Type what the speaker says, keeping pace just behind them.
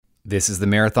This is the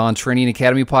Marathon Training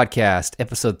Academy podcast,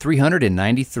 episode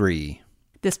 393.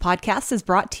 This podcast is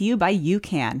brought to you by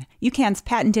UCAN. UCAN's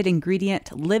patented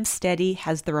ingredient, Live Steady,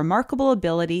 has the remarkable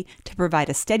ability to provide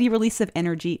a steady release of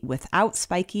energy without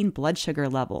spiking blood sugar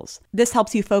levels. This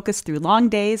helps you focus through long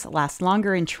days, last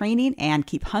longer in training, and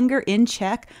keep hunger in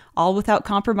check, all without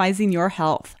compromising your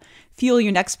health. Fuel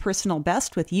your next personal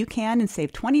best with UCAN and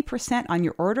save 20% on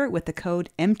your order with the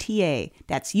code MTA.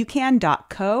 That's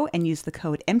ucan.co and use the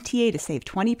code MTA to save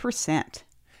 20%.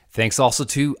 Thanks also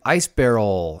to Ice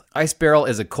Barrel. Ice Barrel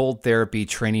is a cold therapy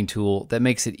training tool that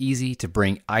makes it easy to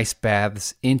bring ice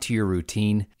baths into your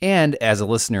routine. And as a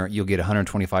listener, you'll get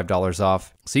 $125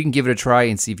 off. So you can give it a try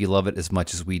and see if you love it as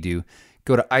much as we do.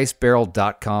 Go to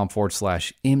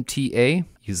icebarrel.com/MTA.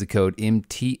 Use the code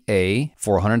MTA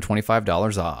for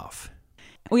 $125 off.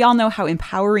 We all know how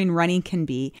empowering running can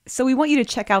be, so we want you to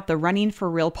check out the Running for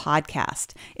Real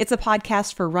podcast. It's a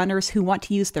podcast for runners who want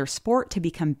to use their sport to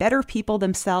become better people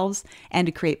themselves and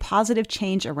to create positive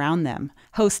change around them.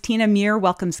 Host Tina Muir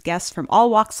welcomes guests from all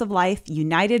walks of life,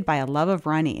 united by a love of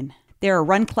running. There are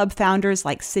run club founders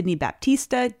like Sydney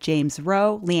Baptista, James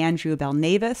Rowe, Leandrew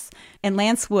Belnavis, and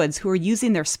Lance Woods who are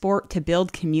using their sport to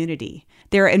build community.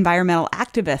 There are environmental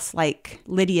activists like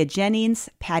Lydia Jennings,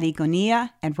 Patty Gonia,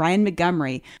 and Ryan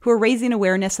Montgomery who are raising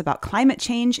awareness about climate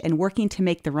change and working to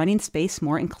make the running space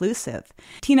more inclusive.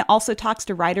 Tina also talks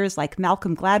to writers like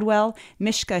Malcolm Gladwell,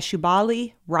 Mishka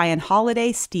Shubaly, Ryan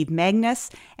Holiday, Steve Magnus,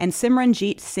 and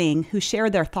Simranjeet Singh who share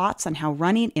their thoughts on how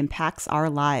running impacts our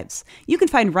lives. You can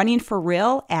find Running for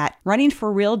Real at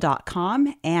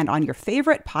runningforreal.com and on your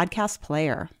favorite podcast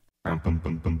player.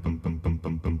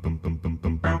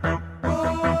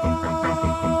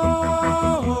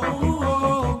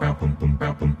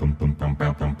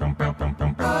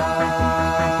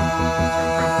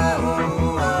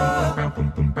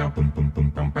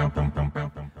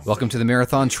 Welcome to the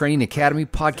Marathon Training Academy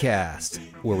podcast,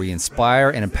 where we inspire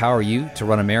and empower you to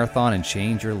run a marathon and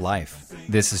change your life.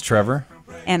 This is Trevor.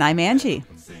 And I'm Angie.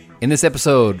 In this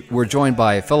episode, we're joined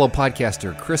by fellow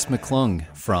podcaster Chris McClung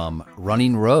from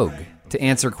Running Rogue to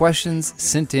answer questions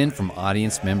sent in from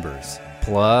audience members.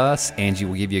 Plus, Angie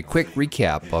will give you a quick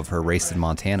recap of her race in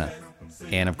Montana.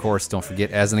 And of course, don't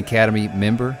forget, as an Academy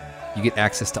member, you get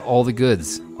access to all the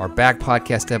goods: our back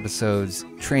podcast episodes,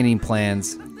 training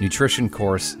plans, nutrition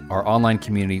course, our online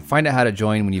community. Find out how to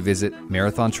join when you visit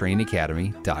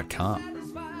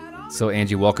marathontrainingacademy.com. So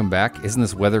Angie, welcome back. Isn't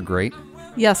this weather great?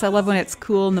 Yes, I love when it's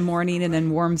cool in the morning and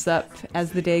then warms up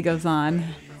as the day goes on.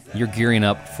 You're gearing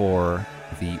up for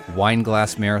the Wine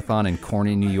Glass Marathon in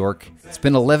Corning, New York. It's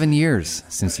been 11 years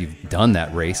since you've done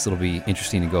that race. It'll be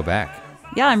interesting to go back.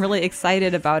 Yeah, I'm really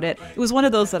excited about it. It was one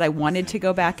of those that I wanted to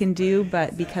go back and do,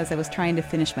 but because I was trying to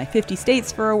finish my 50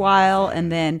 states for a while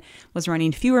and then was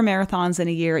running fewer marathons in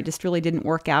a year, it just really didn't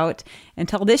work out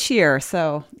until this year.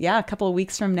 So yeah, a couple of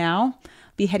weeks from now,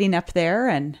 be heading up there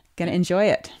and going to enjoy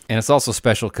it. And it's also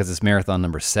special because it's marathon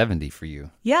number 70 for you.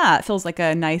 Yeah, it feels like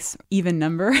a nice even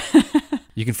number.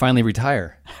 You can finally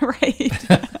retire. Right.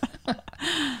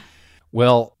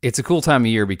 Well, it's a cool time of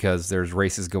year because there's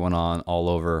races going on all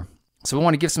over. So we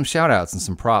want to give some shout outs and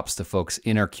some props to folks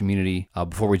in our community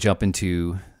before we jump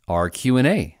into our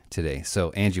Q&A today.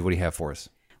 So Angie, what do you have for us?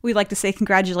 We'd like to say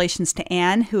congratulations to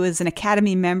Anne, who is an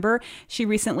Academy member. She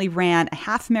recently ran a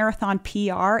half marathon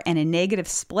PR and a negative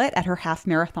split at her half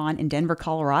marathon in Denver,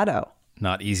 Colorado.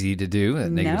 Not easy to do, a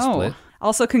negative split.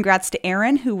 Also, congrats to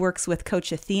Erin, who works with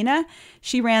Coach Athena.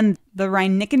 She ran the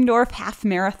Rhein-Nickendorf half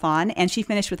marathon, and she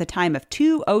finished with a time of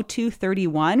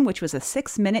 2:02:31, which was a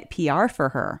 6-minute PR for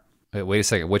her. Wait a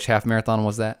second. Which half marathon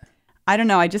was that? I don't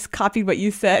know. I just copied what you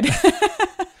said.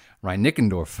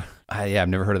 Rhein-Nickendorf. Yeah, I've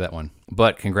never heard of that one.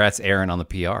 But congrats, Erin, on the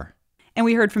PR. And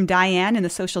we heard from Diane in the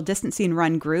Social Distancing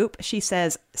Run group. She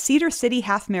says, Cedar City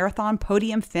Half Marathon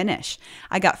podium finish.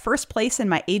 I got first place in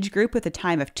my age group with a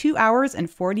time of 2 hours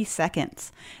and 40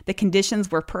 seconds. The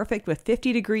conditions were perfect with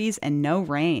 50 degrees and no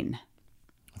rain.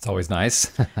 That's always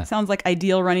nice. Sounds like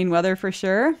ideal running weather for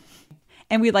sure.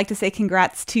 And we'd like to say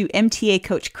congrats to MTA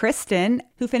coach Kristen,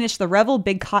 who finished the Revel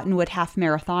Big Cottonwood Half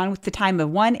Marathon with the time of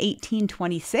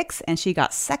 1:18:26, and she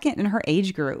got second in her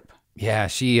age group. Yeah,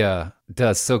 she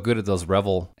does so good at those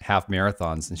Revel half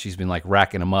marathons, and she's been like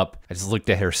racking them up. I just looked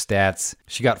at her stats.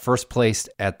 She got first place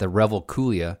at the Revel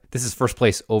Kulia. This is first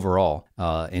place overall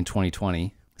in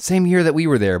 2020. Same year that we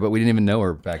were there, but we didn't even know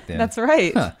her back then. That's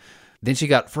right. Then she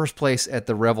got first place at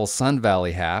the Revel Sun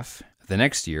Valley half the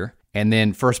next year. And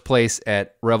then first place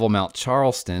at Revel Mount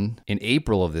Charleston in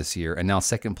April of this year, and now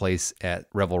second place at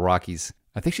Revel Rockies.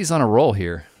 I think she's on a roll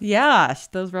here. Yeah,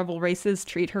 those Revel races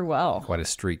treat her well. Quite a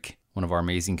streak. One of our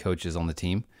amazing coaches on the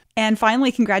team. And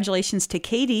finally, congratulations to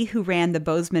Katie, who ran the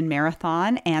Bozeman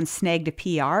Marathon and snagged a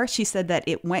PR. She said that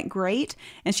it went great,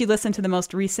 and she listened to the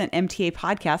most recent MTA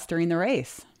podcast during the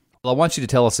race. Well, I want you to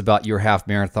tell us about your half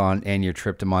marathon and your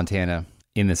trip to Montana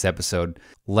in this episode.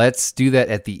 Let's do that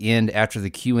at the end after the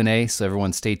Q&A, so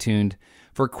everyone stay tuned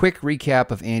for a quick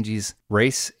recap of Angie's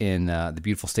race in the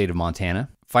beautiful state of Montana.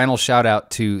 Final shout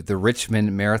out to the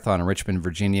Richmond Marathon in Richmond,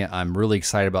 Virginia. I'm really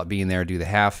excited about being there to do the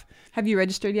half. Have you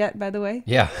registered yet, by the way?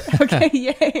 Yeah. Okay,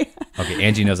 yay. Okay,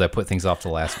 Angie knows I put things off to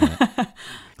the last minute.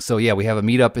 So yeah, we have a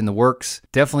meetup in the works.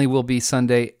 Definitely will be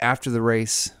Sunday after the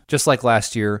race. Just like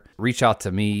last year, reach out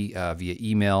to me via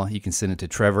email. You can send it to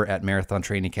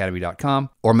trevor@marathontrainingacademy.com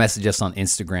or message us on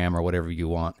Instagram or whatever you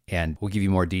want, and we'll give you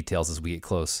more details as we get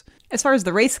close. As far as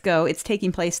the race go, it's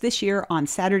taking place this year on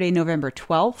Saturday, November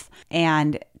 12th.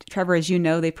 And Trevor, as you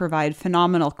know, they provide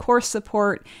phenomenal course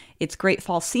support. It's great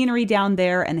fall scenery down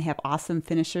there, and they have awesome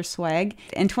finisher swag.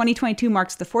 And 2022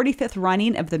 marks the 45th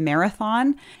running of the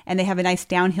marathon, and they have a nice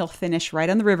downhill finish right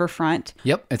on the riverfront.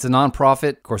 Yep, it's a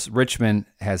nonprofit. Of course, Richmond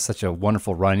has such a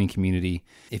wonderful running community.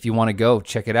 If you want to go,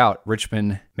 check it out,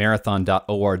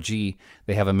 richmondmarathon.org.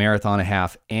 They have a marathon, a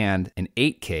half, and an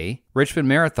 8K,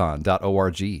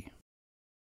 richmondmarathon.org.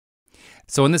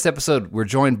 So in this episode, we're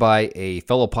joined by a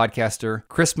fellow podcaster,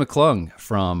 Chris McClung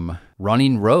from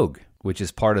Running Rogue, which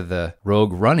is part of the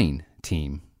Rogue Running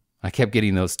team. I kept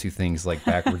getting those two things like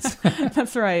backwards.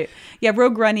 That's right. Yeah,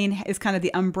 Rogue Running is kind of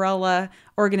the umbrella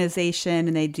organization,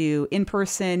 and they do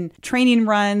in-person training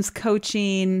runs,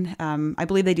 coaching. I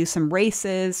believe they do some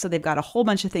races. So they've got a whole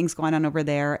bunch of things going on over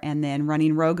there. And then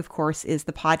Running Rogue, of course, is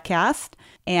the podcast.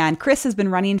 And Chris has been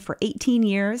running for 18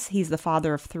 years. He's the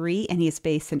father of 3, and he is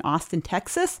based in Austin,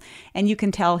 Texas. And you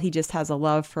can tell he just has a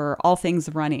love for all things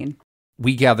running.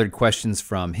 We gathered questions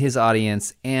from his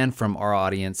audience and from our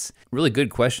audience. Really good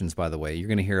questions, by the way. You're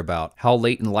going to hear about how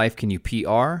late in life can you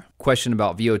PR, question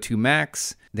about VO2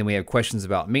 max. Then we have questions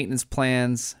about maintenance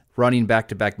plans, running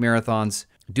back-to-back marathons,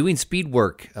 doing speed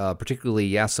work,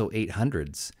 particularly Yasso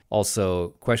 800s. Also,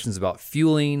 questions about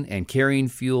fueling and carrying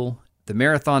fuel, the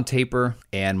marathon taper,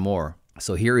 and more.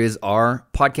 So here is our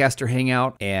podcaster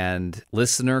hangout and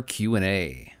listener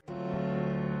Q&A.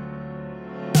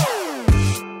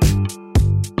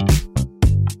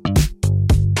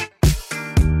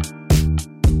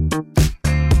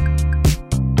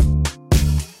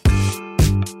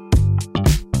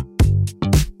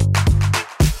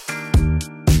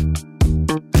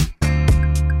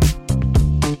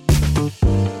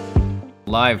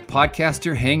 Live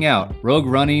podcaster hangout, Rogue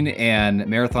Running and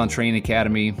Marathon Training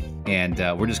Academy, and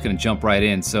we're just going to jump right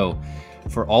in. So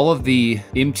for all of the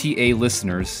MTA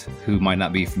listeners who might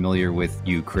not be familiar with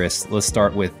you, Chris, let's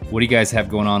start with, what do you guys have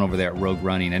going on over there at Rogue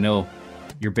Running? I know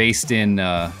you're based in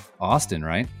Austin,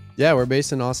 right? Yeah, we're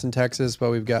based in Austin, Texas,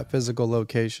 but we've got physical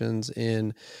locations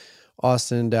in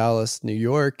Austin, Dallas, New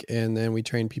York, and then we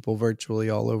train people virtually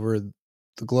all over the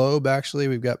globe. Actually,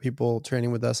 we've got people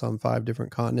training with us on 5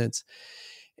 different continents.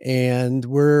 And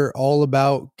we're all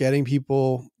about getting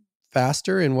people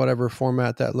faster in whatever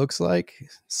format that looks like.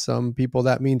 Some people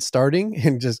that means starting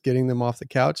and just getting them off the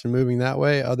couch and moving that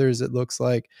way. Others it looks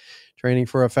like training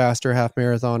for a faster half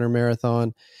marathon or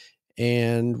marathon.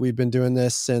 And we've been doing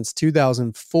this since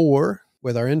 2004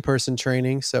 with our in-person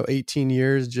training. So 18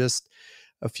 years just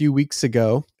a few weeks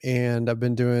ago. And I've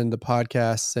been doing the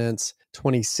podcast since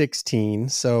 2016.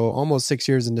 So almost 6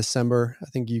 years in December. I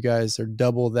think you guys are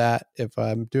double that if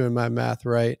I'm doing my math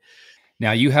right.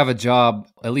 Now you have a job,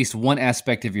 at least one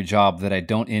aspect of your job that I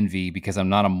don't envy because I'm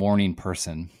not a morning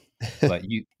person, but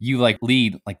you like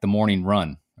lead like the morning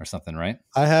run or something, right?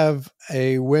 I have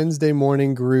a Wednesday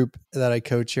morning group that I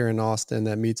coach here in Austin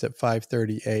that meets at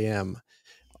 5:30 a.m.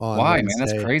 Why, Wednesday. man?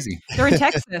 That's crazy. They're in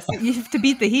Texas. You have to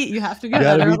beat the heat. You have to get You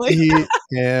that gotta beat early. the heat,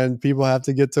 and people have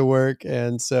to get to work.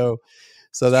 And so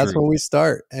that's True. when we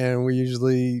start. And we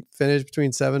usually finish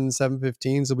between 7 and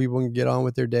 7:15 so people can get on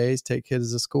with their days, take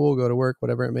kids to school, go to work,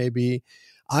 whatever it may be.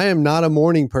 I am not a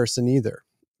morning person either,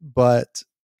 but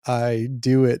I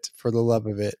do it for the love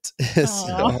of it.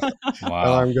 So Wow.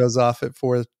 alarm goes off at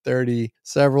 4:30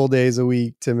 several days a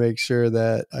week to make sure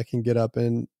that I can get up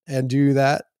and do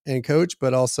that and coach,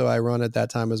 but also I run at that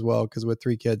time as well, because with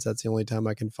 3 kids, that's the only time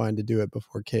I can find to do it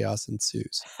before chaos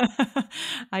ensues.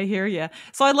 I hear you.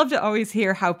 So I'd love to always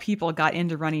hear how people got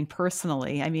into running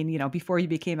personally. I mean, you know, before you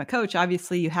became a coach,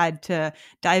 obviously you had to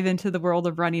dive into the world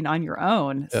of running on your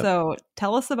own. Yep. So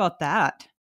tell us about that.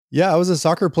 Yeah, I was a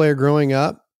soccer player growing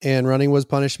up, and running was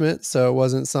punishment. So it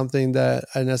wasn't something that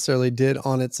I necessarily did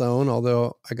on its own,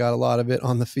 although I got a lot of it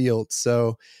on the field.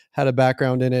 So had a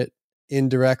background in it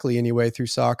indirectly anyway through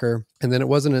soccer. And then it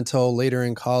wasn't until later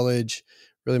in college,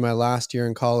 really my last year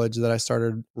in college that I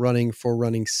started running for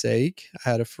running's sake. I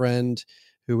had a friend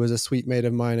who was a suite mate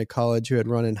of mine at college who had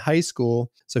run in high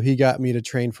school. So he got me to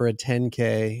train for a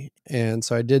 10K. And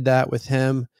so I did that with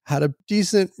him. Had a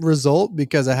decent result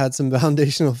because I had some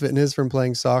foundational fitness from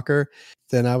playing soccer.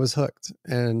 Then I was hooked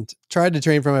and tried to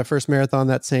train for my first marathon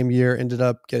that same year. Ended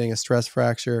up getting a stress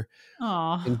fracture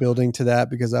and building to that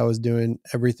because I was doing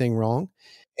everything wrong.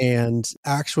 And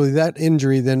actually that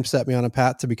injury then set me on a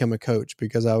path to become a coach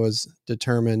because I was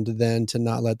determined then to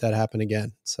not let that happen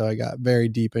again. So I got very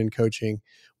deep in coaching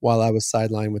while I was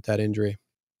sidelined with that injury.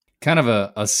 Kind of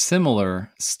a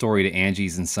similar story to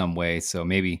Angie's in some way. So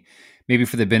maybe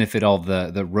for the benefit of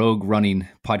the Rogue Running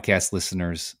podcast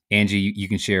listeners, Angie, you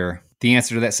can share the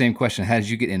answer to that same question. How did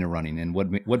you get into running and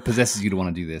what possesses you to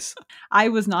want to do this? I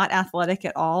was not athletic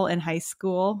at all in high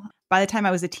school. By the time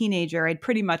I was a teenager, I'd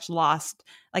pretty much lost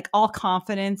like all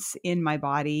confidence in my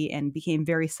body and became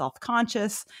very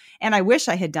self-conscious. And I wish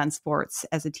I had done sports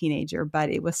as a teenager, but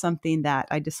it was something that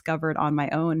I discovered on my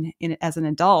own as an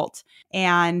adult.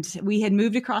 And we had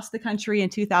moved across the country in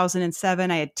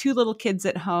 2007. I had 2 little kids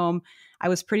at home. I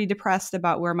was pretty depressed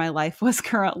about where my life was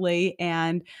currently.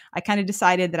 And I kind of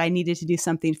decided that I needed to do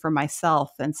something for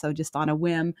myself. And so just on a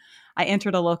whim, I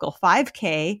entered a local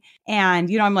 5K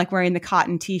and, I'm like wearing the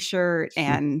cotton t-shirt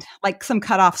and like some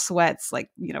cutoff sweats, like,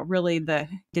 really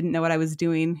didn't know what I was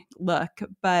doing look,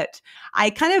 but I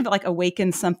kind of like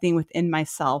awakened something within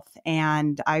myself.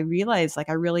 And I realized like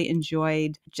I really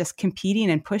enjoyed just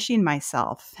competing and pushing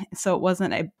myself. So it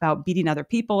wasn't about beating other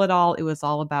people at all. It was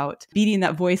all about beating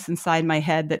that voice inside my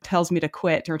head that tells me to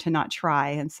quit or to not try.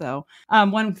 And so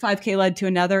one 5K led to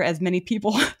another, as many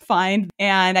people find.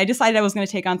 And I decided I was going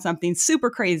to take on something super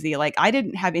crazy. Like I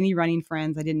didn't have any running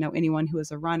friends. I didn't know anyone who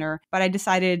was a runner, but I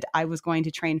decided I was going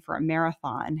to train for a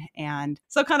marathon. And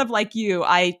so kind of like you,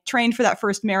 I trained for that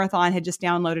first marathon, had just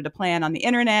downloaded a plan on the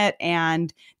internet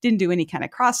and didn't do any kind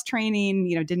of cross training,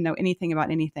 didn't know anything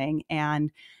about anything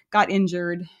and got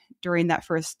injured during that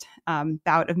first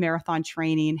bout of marathon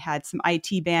training, had some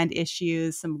IT band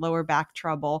issues, some lower back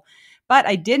trouble. But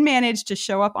I did manage to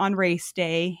show up on race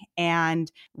day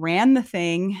and ran the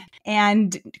thing.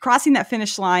 And crossing that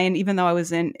finish line, even though I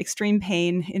was in extreme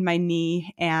pain in my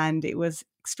knee and it was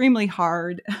extremely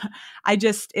hard,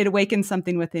 it awakened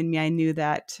something within me. I knew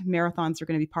that marathons are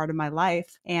going to be part of my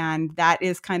life. And that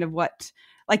is kind of what,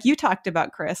 like you talked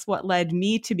about, Chris, what led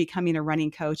me to becoming a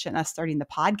running coach and us starting the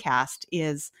podcast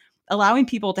is allowing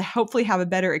people to hopefully have a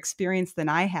better experience than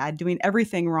I had, doing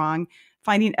everything wrong,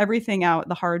 finding everything out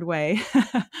the hard way.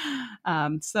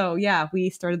 So yeah, we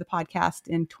started the podcast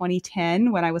in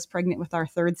 2010 when I was pregnant with our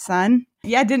 3rd son.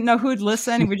 Yeah, didn't know who'd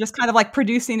listen. We're just kind of like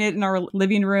producing it in our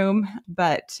living room,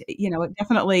 but it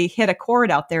definitely hit a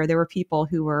chord out there. There were people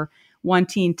who were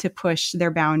wanting to push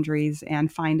their boundaries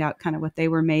and find out kind of what they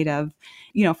were made of.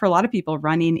 For a lot of people,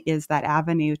 running is that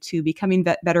avenue to becoming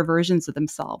better versions of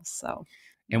themselves. So.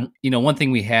 And, one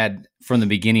thing we had from the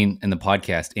beginning in the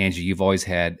podcast, Angie, you've always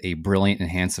had a brilliant and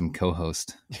handsome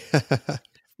co-host.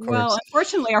 Well,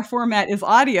 unfortunately, our format is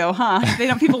audio, huh?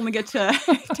 People only get to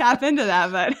tap into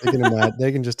that, but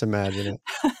they can just imagine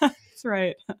it. That's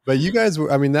right. But you guys were,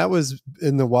 that was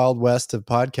in the wild west of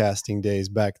podcasting days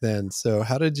back then. So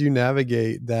how did you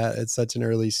navigate that at such an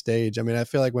early stage? I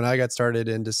feel like when I got started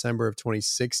in December of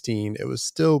 2016, it was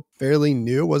still fairly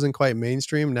new. It wasn't quite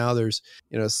mainstream. Now there's,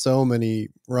 so many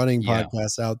running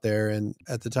podcasts out there. And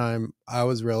at the time I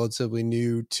was relatively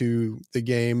new to the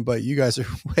game, but you guys are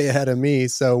way ahead of me.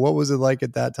 So what was it like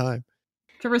at that time?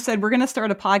 Trevor said, we're going to start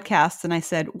a podcast. And I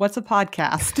said, what's a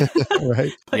podcast?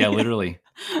 Right. Yeah, literally.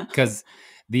 Because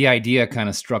the idea kind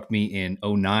of struck me in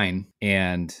 2009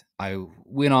 and I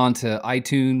went on to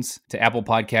iTunes, to Apple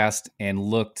Podcast and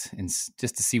looked and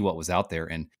just to see what was out there.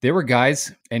 And there were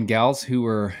guys and gals who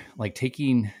were like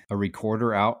taking a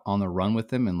recorder out on the run with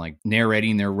them and like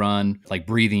narrating their run, like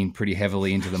breathing pretty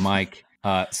heavily into the mic.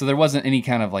 So there wasn't any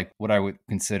kind of like what I would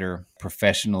consider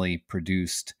professionally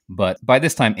produced. But by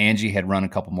this time, Angie had run a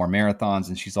couple more marathons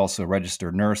and she's also a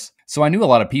registered nurse. So I knew a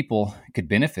lot of people could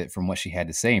benefit from what she had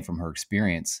to say and from her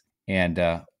experience. And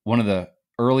one of the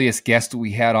earliest guests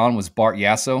we had on was Bart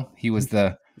Yasso. He was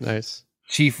the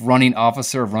chief running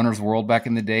officer of Runner's World back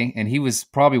in the day. And he was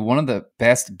probably one of the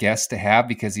best guests to have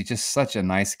because he's just such a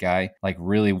nice guy, like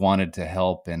really wanted to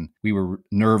help. And we were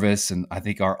nervous and I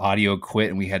think our audio quit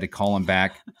and we had to call him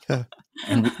back.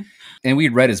 And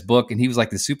we'd read his book and he was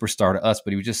like the superstar to us,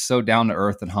 but he was just so down to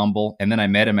earth and humble. And then I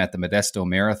met him at the Modesto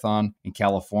Marathon in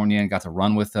California and got to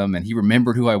run with him. And he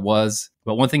remembered who I was.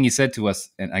 But one thing he said to us,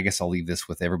 and I guess I'll leave this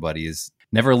with everybody, is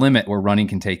never limit where running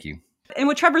can take you. And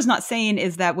what Trevor's not saying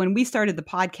is that when we started the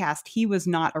podcast, he was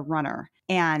not a runner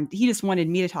and he just wanted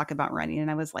me to talk about running.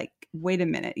 And I was like, wait a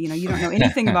minute, you don't know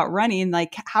anything about running.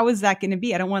 Like, how is that going to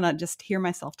be? I don't want to just hear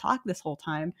myself talk this whole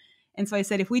time. And so I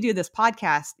said, if we do this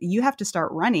podcast, you have to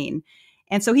start running.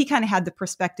 And so he kind of had the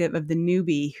perspective of the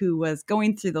newbie who was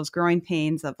going through those growing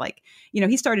pains of like,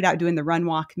 he started out doing the run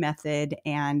walk method,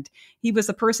 and he was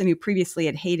a person who previously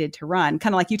had hated to run,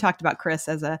 kind of like you talked about, Chris,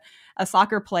 as a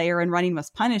soccer player and running was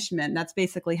punishment. That's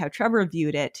basically how Trevor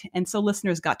viewed it. And so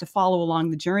listeners got to follow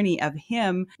along the journey of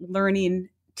him learning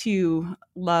to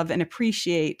love and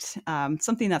appreciate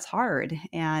something that's hard.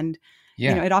 And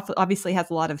it obviously has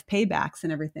a lot of paybacks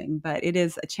and everything, but it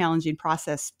is a challenging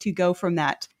process to go from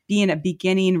that being a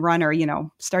beginning runner,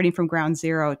 starting from ground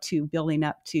zero to building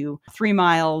up to 3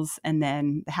 miles and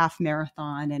then the half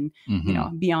marathon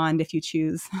and, beyond if you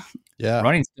choose. Yeah.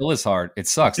 Running still is hard. It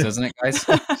sucks, doesn't it, guys?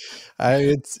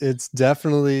 It's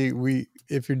definitely,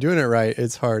 if you're doing it right,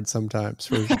 it's hard sometimes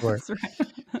for sure. That's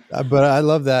right. But I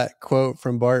love that quote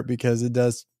from Bart because it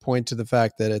does point to the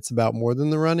fact that it's about more than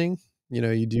the running.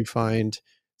 You do find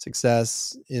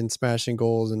success in smashing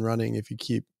goals and running if you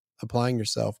keep applying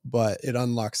yourself, but it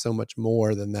unlocks so much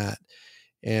more than that.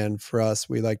 And for us,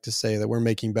 we like to say that we're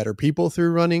making better people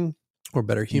through running or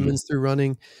better humans through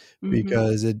running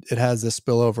because it has this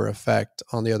spillover effect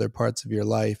on the other parts of your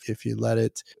life if you let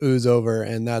it ooze over.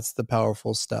 And that's the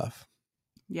powerful stuff.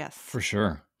 Yes. For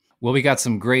sure. Well, we got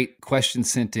some great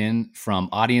questions sent in from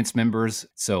audience members.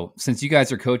 So since you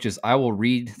guys are coaches, I will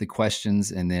read the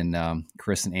questions and then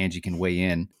Chris and Angie can weigh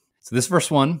in. So this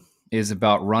first one is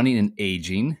about running and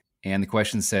aging. And the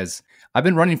question says, I've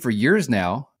been running for years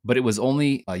now, but it was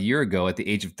only a year ago at the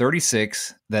age of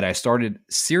 36 that I started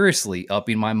seriously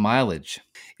upping my mileage.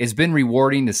 It's been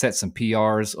rewarding to set some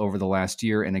PRs over the last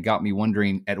year, and it got me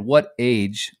wondering, at what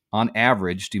age, on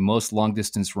average, do most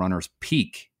long-distance runners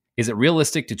peak? Is it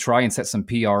realistic to try and set some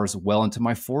PRs well into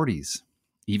my 40s,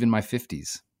 even my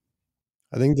 50s?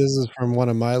 I think this is from one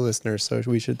of my listeners, so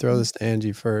we should throw this to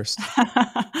Angie first.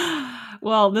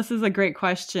 Well, this is a great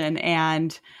question.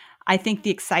 And I think the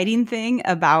exciting thing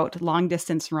about long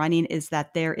distance running is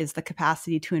that there is the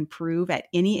capacity to improve at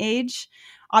any age.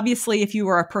 Obviously, if you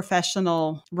were a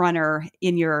professional runner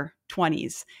in your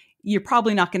 20s, you're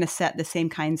probably not going to set the same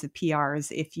kinds of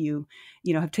PRs if you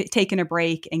have taken a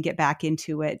break and get back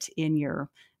into it in your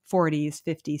 40s,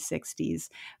 50s, 60s.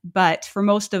 But for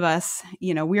most of us,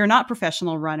 we are not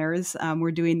professional runners.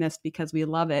 We're doing this because we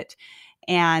love it.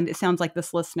 And it sounds like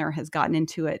this listener has gotten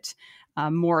into it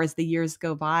more as the years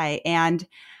go by. And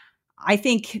I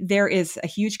think there is a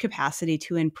huge capacity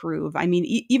to improve. I mean,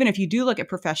 even if you do look at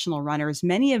professional runners,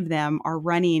 many of them are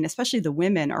running, especially the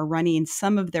women, are running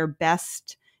some of their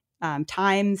best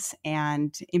times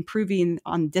and improving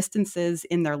on distances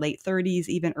in their late 30s,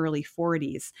 even early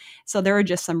 40s. So there are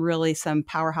just some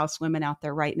powerhouse women out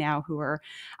there right now who are,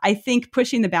 I think,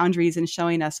 pushing the boundaries and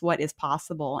showing us what is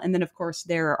possible. And then, of course,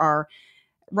 there are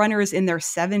runners in their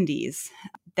 70s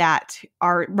that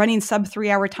are running sub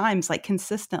 3-hour times like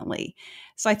consistently.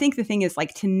 So I think the thing is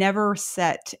like to never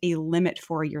set a limit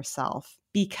for yourself,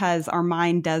 because our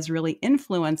mind does really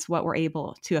influence what we're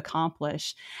able to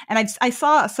accomplish. And I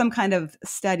saw some kind of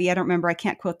study, I don't remember, I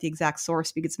can't quote the exact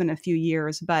source because it's been a few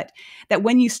years, but that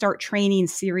when you start training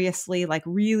seriously, like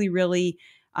really, really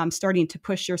starting to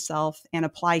push yourself and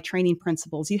apply training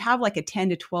principles, you have like a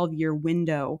 10 to 12 year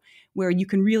window where you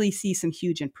can really see some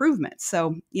huge improvements.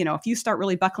 So, if you start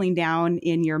really buckling down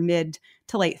in your mid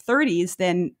to late 30s,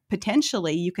 then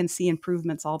potentially you can see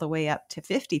improvements all the way up to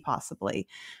 50 possibly.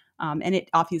 And it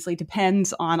obviously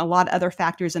depends on a lot of other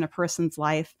factors in a person's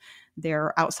life,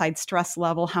 their outside stress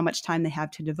level, how much time they have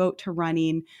to devote to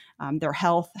running, their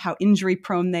health, how injury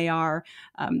prone they are,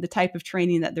 the type of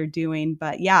training that they're doing.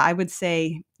 But yeah, I would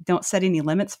say don't set any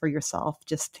limits for yourself.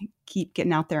 Just keep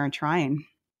getting out there and trying.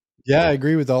 Yeah, I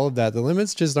agree with all of that. The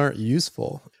limits just aren't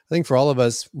useful. I think for all of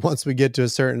us, once we get to a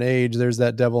certain age, there's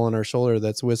that devil on our shoulder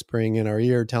that's whispering in our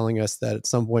ear, telling us that at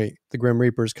some point the Grim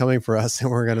Reaper is coming for us and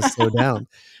we're going to slow down.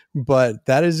 But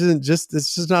that it's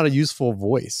just not a useful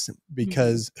voice,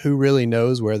 because who really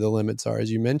knows where the limits are?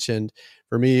 As you mentioned,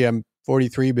 for me, I'm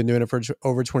 43, been doing it for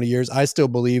over 20 years. I still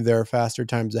believe there are faster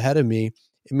times ahead of me.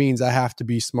 It means I have to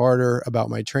be smarter about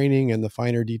my training, and the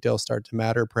finer details start to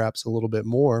matter perhaps a little bit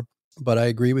more. But I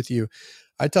agree with you.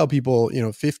 I tell people,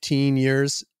 15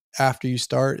 years after you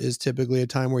start is typically a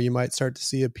time where you might start to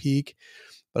see a peak.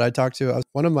 But I talked to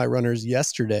one of my runners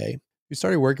yesterday who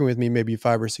started working with me maybe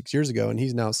 5 or 6 years ago, and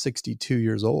he's now 62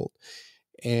 years old.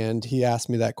 And he asked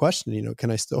me that question,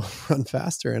 can I still run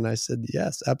faster? And I said,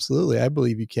 yes, absolutely. I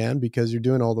believe you can, because you're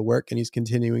doing all the work and he's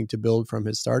continuing to build from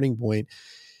his starting point.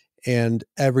 And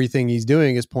everything he's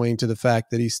doing is pointing to the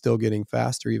fact that he's still getting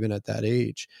faster even at that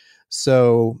age.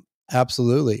 So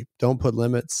absolutely, don't put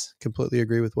limits. Completely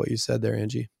agree with what you said there,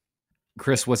 Angie.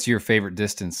 Chris, what's your favorite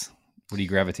distance? What do you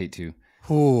gravitate to?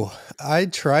 Oh, I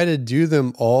try to do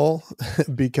them all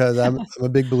because I'm a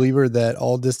big believer that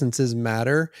all distances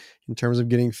matter in terms of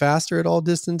getting faster at all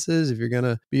distances. If you're going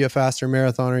to be a faster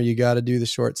marathoner, you got to do the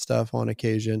short stuff on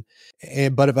occasion.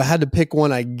 But if I had to pick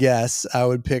one, I guess I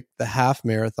would pick the half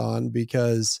marathon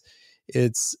because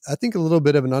it's, I think, a little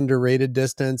bit of an underrated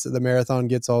distance. The marathon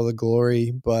gets all the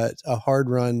glory, but a hard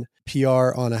run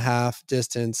PR on a half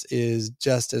distance is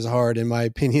just as hard, in my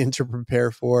opinion, to prepare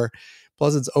for.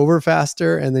 Plus, it's over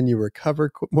faster, and then you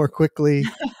recover more quickly.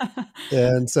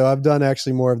 And so I've done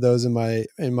actually more of those in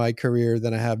my career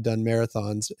than I have done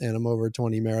marathons, and I'm over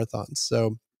 20 marathons.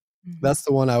 So that's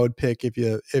the one I would pick if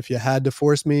you had to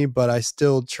force me, but I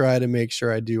still try to make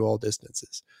sure I do all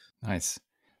distances. Nice.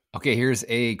 Okay, here's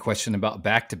a question about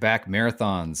back-to-back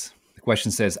marathons. The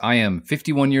question says, I am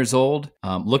 51 years old,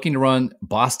 looking to run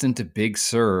Boston to Big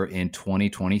Sur in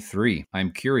 2023.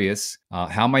 I'm curious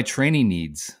how my training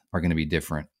needs are going to be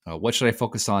different. What should I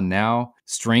focus on now?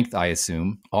 Strength, I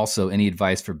assume. Also, any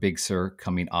advice for Big Sur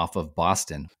coming off of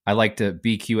Boston? I like to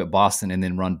BQ at Boston and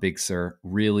then run Big Sur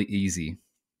really easy.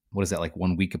 What is that, like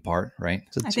 1 week apart, right?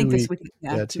 It's a I think this week,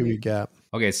 yeah, 2 week gap.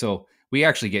 Okay, so we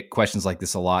actually get questions like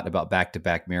this a lot about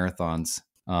back-to-back marathons.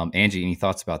 Angie, any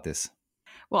thoughts about this?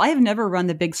 Well, I have never run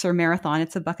the Big Sur Marathon.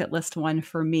 It's a bucket list one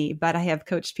for me, but I have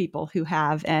coached people who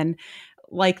have. And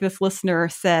like this listener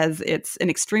says, it's an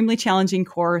extremely challenging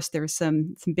course. There's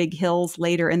some big hills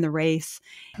later in the race,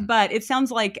 but it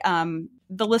sounds like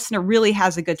the listener really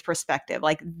has a good perspective.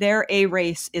 Like their A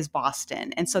race is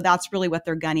Boston. And so that's really what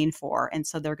they're gunning for. And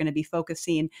so they're going to be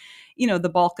focusing,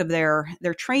 the bulk of their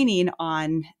training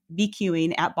on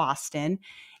BQing at Boston.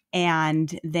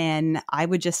 And then I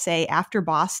would just say after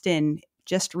Boston,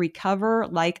 just recover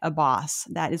like a boss.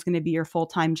 That is going to be your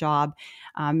full-time job.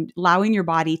 Allowing your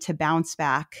body to bounce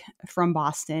back from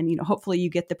Boston. Hopefully you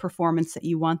get the performance that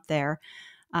you want there.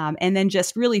 And then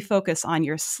just really focus on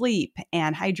your sleep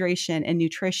and hydration and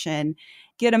nutrition.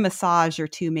 Get a massage or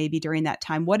two maybe during that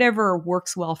time, whatever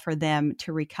works well for them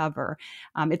to recover.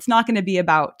 It's not going to be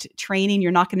about training.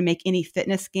 You're not going to make any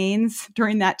fitness gains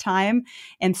during that time.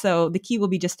 And so the key will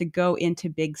be just to go into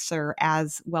Big Sur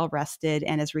as well rested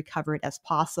and as recovered as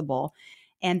possible.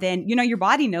 And then, your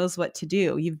body knows what to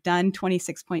do. You've done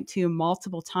 26.2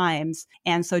 multiple times.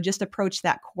 And so just approach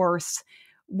that course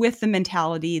with the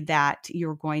mentality that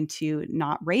you're going to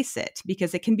not race it,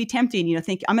 because it can be tempting,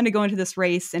 think I'm going to go into this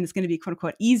race and it's going to be quote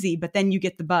unquote easy, but then you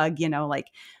get the bug, like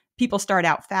people start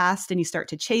out fast and you start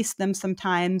to chase them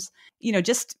sometimes,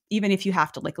 just even if you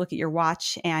have to look at your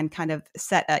watch and kind of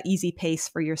set an easy pace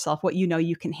for yourself, what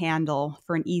you can handle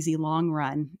for an easy long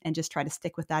run, and just try to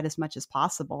stick with that as much as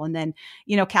possible. And then,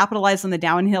 capitalize on the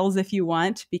downhills if you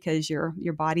want, because your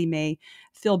body may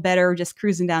feel better just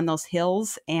cruising down those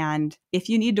hills. And if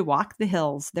you need to walk the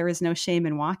hills, there is no shame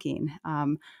in walking.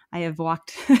 I have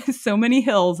walked so many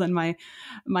hills in my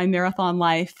marathon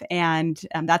life, and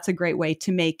that's a great way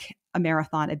to make a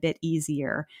marathon a bit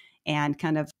easier and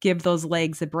kind of give those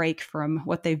legs a break from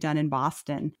what they've done in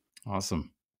Boston.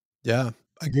 Awesome. Yeah,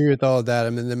 I agree with all of that. I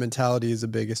mean, the mentality is the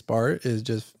biggest part, is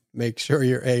just make sure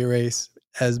your A race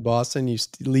as Boston, you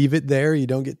leave it there. You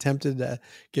don't get tempted to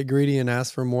get greedy and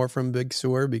ask for more from Big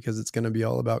Sur, because it's going to be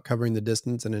all about covering the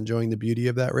distance and enjoying the beauty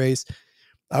of that race.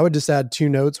 I would just add 2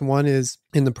 notes. One is,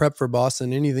 in the prep for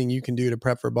Boston, anything you can do to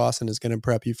prep for Boston is going to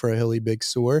prep you for a hilly Big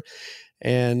Sur.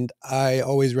 And I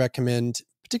always recommend,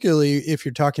 particularly if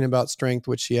you're talking about strength,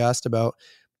 which she asked about,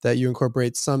 that you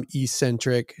incorporate some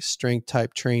eccentric strength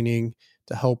type training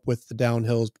to help with the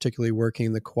downhills, particularly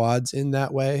working the quads in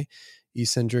that way.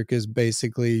 Eccentric is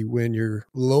basically when you're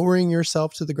lowering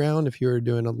yourself to the ground. If you're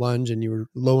doing a lunge and you're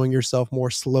lowering yourself more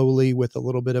slowly with a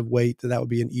little bit of weight, that would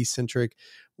be an eccentric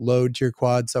load to your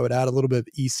quads. So I would add a little bit of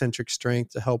eccentric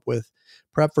strength to help with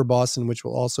prep for Boston, which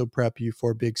will also prep you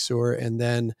for Big Sur. And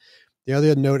then the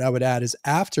other note I would add is,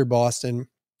 after Boston,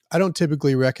 I don't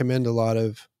typically recommend a lot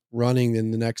of running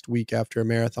in the next week after a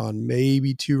marathon.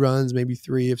 Maybe 2 runs, maybe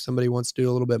 3 if somebody wants to do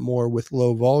a little bit more with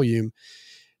low volume.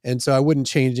 And so I wouldn't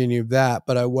change any of that,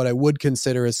 but what I would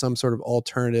consider is some sort of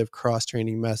alternative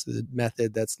cross-training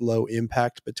method that's low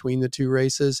impact between the 2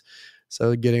 races.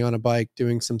 So getting on a bike,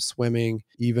 doing some swimming,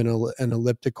 even an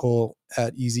elliptical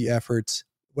at easy efforts,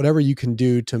 whatever you can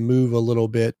do to move a little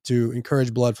bit to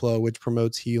encourage blood flow, which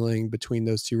promotes healing between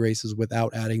those 2 races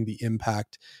without adding the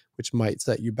impact, which might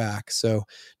set you back. So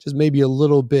just maybe a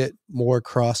little bit more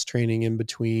cross-training in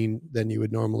between than you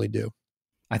would normally do.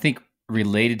 I think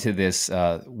related to this,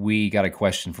 we got a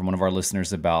question from one of our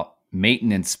listeners about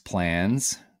maintenance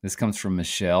plans. This comes from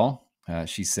Michelle.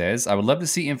 She says, I would love to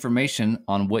see information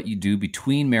on what you do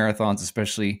between marathons,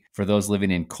 especially for those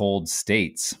living in cold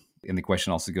states. And the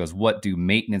question also goes, what do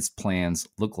maintenance plans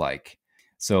look like?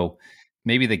 So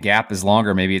maybe the gap is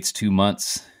longer. Maybe it's 2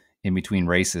 months in between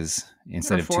races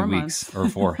instead of 2 weeks or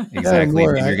 4. Exactly.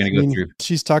 More, you're going to go through.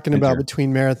 She's talking about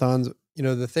between marathons.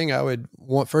 The thing I would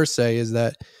first say is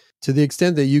that to the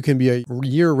extent that you can be a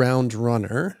year-round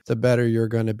runner, the better you're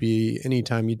going to be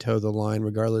anytime you toe the line,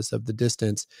 regardless of the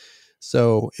distance.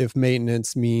 So if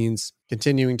maintenance means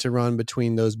continuing to run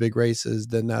between those big races,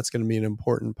 then that's going to be an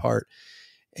important part.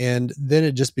 And then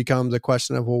it just becomes a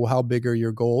question of, well, how big are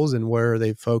your goals and where are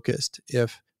they focused?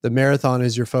 If the marathon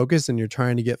is your focus and you're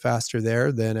trying to get faster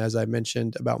there, then as I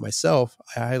mentioned about myself,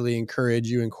 I highly encourage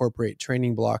you incorporate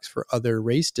training blocks for other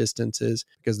race distances,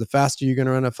 because the faster you're going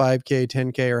to run a 5K,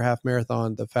 10K, or half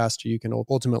marathon, the faster you can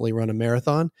ultimately run a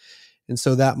marathon. And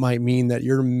so that might mean that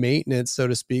your maintenance, so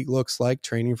to speak, looks like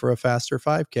training for a faster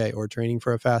 5K or training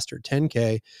for a faster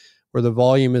 10K, where the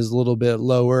volume is a little bit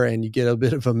lower and you get a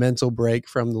bit of a mental break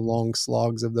from the long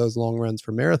slogs of those long runs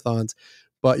for marathons,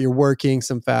 but you're working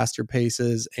some faster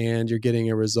paces and you're getting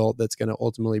a result that's going to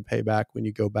ultimately pay back when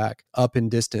you go back up in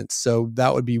distance. So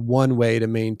that would be one way to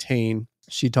maintain.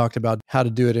 She talked about how to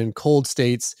do it in cold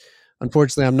states.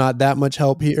 Unfortunately, I'm not that much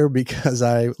help here because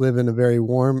I live in a very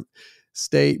warm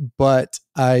state, but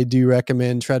I do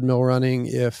recommend treadmill running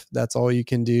if that's all you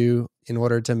can do in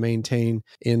order to maintain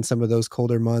in some of those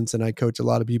colder months. And I coach a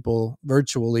lot of people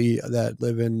virtually that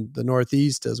live in the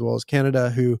Northeast as well as Canada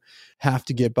who have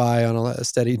to get by on a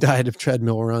steady diet of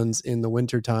treadmill runs in the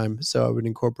wintertime. So I would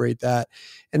incorporate that.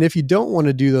 And if you don't want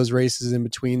to do those races in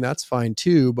between, that's fine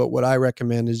too. But what I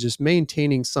recommend is just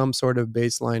maintaining some sort of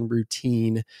baseline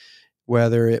routine,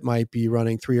 whether it might be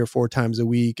running 3 or 4 times a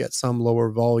week at some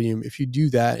lower volume. If you do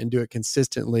that and do it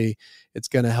consistently, it's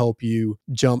going to help you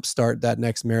jumpstart that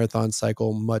next marathon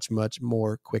cycle much, much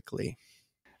more quickly.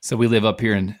 So we live up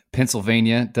here in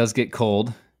Pennsylvania. It does get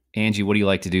cold. Angie, what do you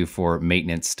like to do for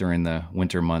maintenance during the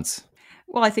winter months?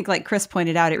 Well, I think like Chris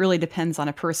pointed out, it really depends on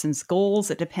a person's goals.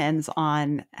 It depends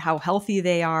on how healthy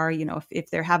they are, if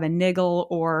they have a niggle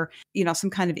or, some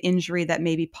kind of injury that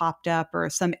maybe popped up or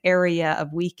some area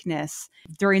of weakness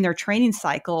during their training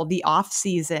cycle. The off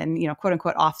season, quote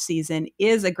unquote off season,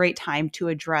 is a great time to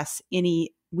address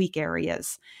any weak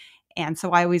areas. And so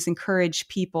I always encourage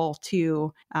people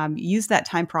to use that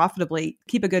time profitably,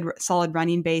 keep a good solid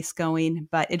running base going,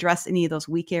 but address any of those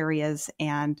weak areas.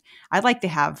 And I'd like to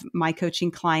have my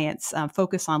coaching clients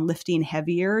focus on lifting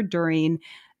heavier during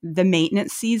the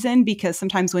maintenance season, because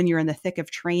sometimes when you're in the thick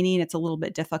of training, it's a little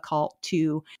bit difficult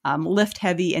to lift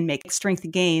heavy and make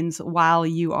strength gains while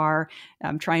you are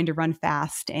trying to run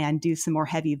fast and do some more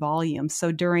heavy volume.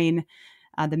 So during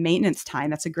the maintenance time,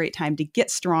 that's a great time to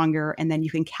get stronger, and then you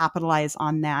can capitalize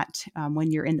on that when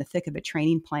you're in the thick of a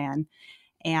training plan.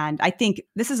 And I think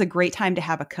this is a great time to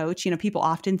have a coach. People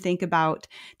often think about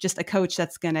just a coach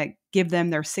that's going to give them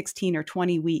their 16 or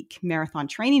 20 week marathon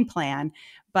training plan.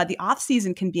 But the off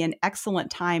season can be an excellent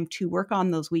time to work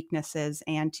on those weaknesses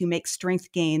and to make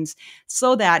strength gains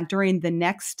so that during the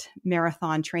next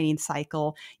marathon training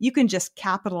cycle, you can just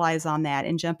capitalize on that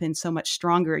and jump in so much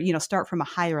stronger, start from a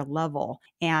higher level.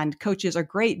 And coaches are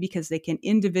great because they can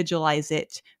individualize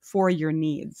it for your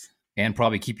needs. And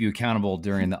probably keep you accountable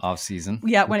during the off season.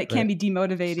 Yeah, when it can be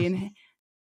demotivating.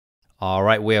 All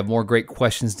right, we have more great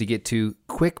questions to get to.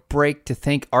 Quick break to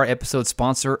thank our episode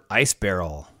sponsor, Ice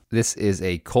Barrel. This is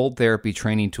a cold therapy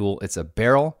training tool. It's a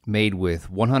barrel made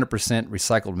with 100%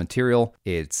 recycled material.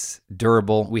 It's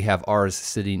durable. We have ours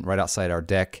sitting right outside our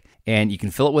deck. And you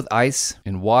can fill it with ice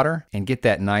and water and get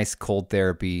that nice cold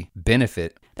therapy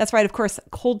benefit. That's right. Of course,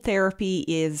 cold therapy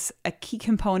is a key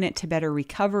component to better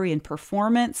recovery and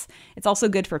performance. It's also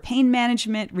good for pain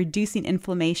management, reducing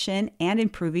inflammation, and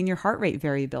improving your heart rate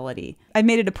variability. I've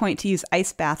made it a point to use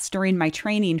ice baths during my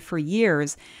training for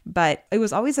years, but it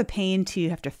was always a pain to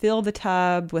have to fill the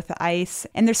tub with the ice.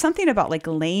 And there's something about like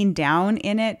laying down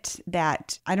in it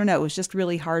that, I don't know, it was just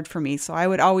really hard for me. So I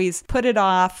would always put it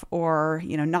off or,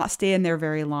 not stay in there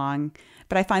very long.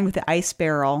 But I find with the Ice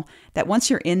Barrel that once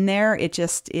you're in there, it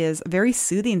just is a very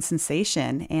soothing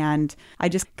sensation. And I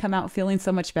just come out feeling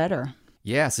so much better.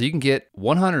 Yeah, so you can get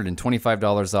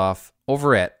 $125 off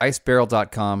over at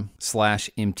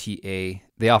icebarrel.com/MTA.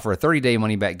 They offer a 30-day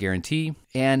money-back guarantee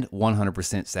and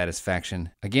 100% satisfaction.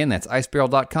 Again, that's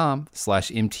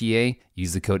icebarrel.com/MTA.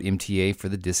 Use the code MTA for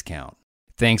the discount.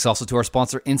 Thanks also to our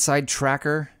sponsor, Inside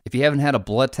Tracker. If If you haven't had a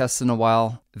blood test in a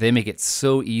while, they make it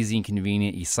so easy and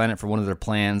convenient. You sign up for one of their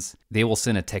plans. They will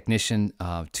send a technician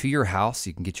to your house.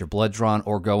 You can get your blood drawn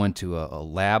or go into a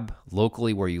lab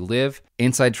locally where you live.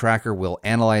 Inside Tracker will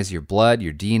analyze your blood,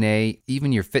 your DNA,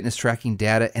 even your fitness tracking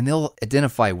data, and they'll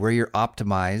identify where you're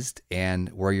optimized and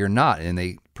where you're not. And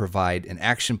they provide an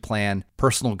action plan,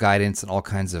 personal guidance, and all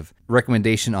kinds of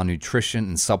recommendation on nutrition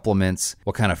and supplements,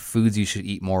 what kind of foods you should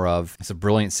eat more of. It's a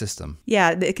brilliant system.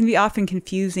 Yeah, it can be often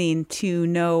confusing to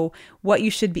know what you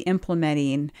should be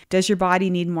implementing. Does your body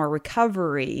need more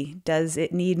recovery? Does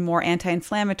it need more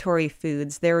anti-inflammatory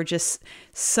foods? There are just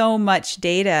so much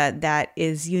data that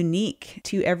is unique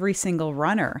to every single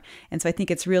runner. And so I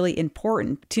think it's really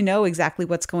important to know exactly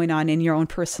what's going on in your own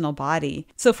personal body.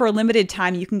 So for a limited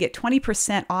time, you can get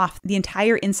 20% off the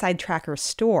entire Inside Tracker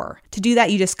store. To do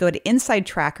that, you just go to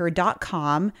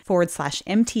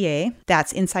insidetracker.com/MTA.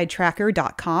 That's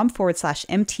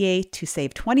insidetracker.com/MTA to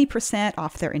save 20%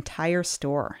 off their entire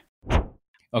store.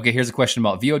 Okay, here's a question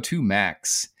about VO2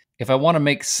 max. If I want to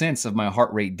make sense of my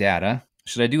heart rate data,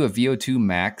 should I do a VO2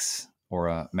 max or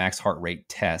a max heart rate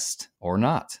test or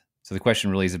not? So the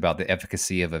question really is about the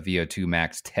efficacy of a VO2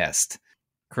 max test.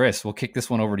 Chris, we'll kick this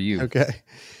one over to you. Okay.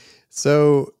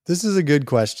 So this is a good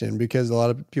question because a lot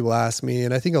of people ask me,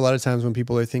 and I think a lot of times when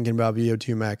people are thinking about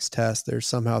VO2 max test, they're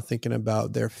somehow thinking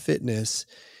about their fitness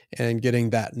and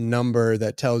getting that number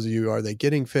that tells you, are they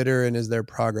getting fitter and is there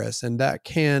progress? And that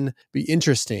can be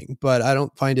interesting, but I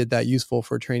don't find it that useful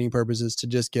for training purposes to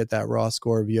just get that raw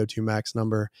score VO2 max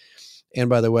number. And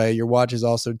by the way, your watch is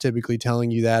also typically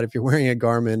telling you that if you're wearing a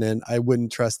Garmin, and I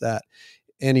wouldn't trust that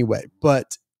anyway.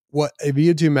 But what a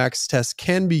VO2 max test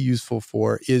can be useful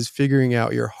for is figuring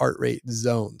out your heart rate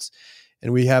zones.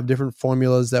 And we have different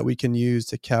formulas that we can use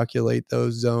to calculate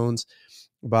those zones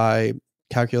by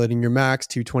calculating your max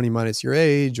 220 minus your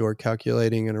age, or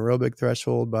calculating an aerobic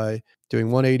threshold by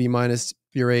doing 180 minus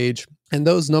your age. And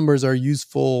those numbers are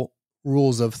useful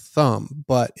rules of thumb.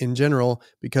 But in general,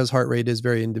 because heart rate is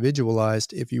very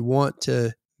individualized, if you want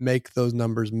to make those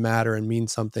numbers matter and mean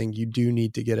something, you do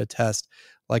need to get a test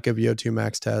like a VO2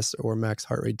 max test or max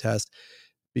heart rate test,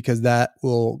 because that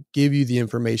will give you the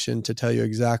information to tell you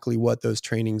exactly what those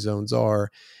training zones are,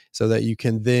 so that you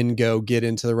can then go get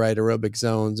into the right aerobic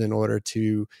zones in order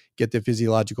to get the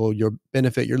physiological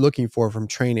benefit you're looking for from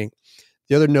training.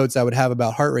 The other notes I would have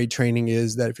about heart rate training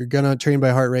is that if you're going to train by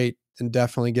heart rate, then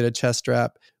definitely get a chest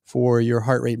strap for your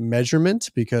heart rate measurement,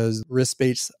 because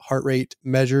wrist-based heart rate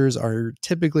measures are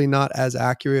typically not as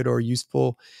accurate or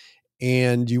useful.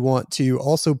 And you want to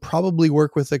also probably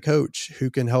work with a coach who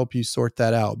can help you sort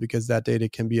that out, because that data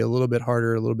can be a little bit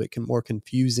harder, a little bit more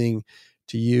confusing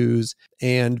to use,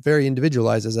 and very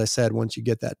individualized, as I said, once you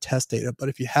get that test data. But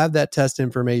if you have that test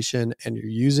information and you're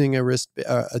using a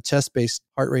chest-based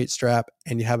heart rate strap,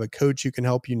 and you have a coach who can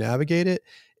help you navigate it,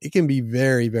 it can be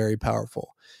very, very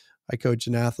powerful. I coach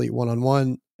an athlete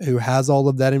one-on-one who has all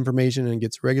of that information and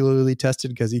gets regularly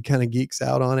tested because he kind of geeks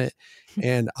out on it.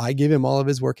 And I give him all of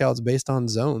his workouts based on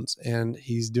zones, and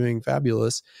he's doing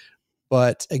fabulous.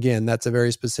 But again, that's a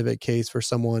very specific case for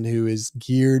someone who is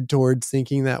geared towards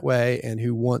thinking that way and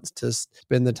who wants to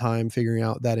spend the time figuring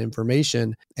out that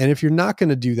information. And if you're not going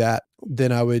to do that,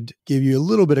 then I would give you a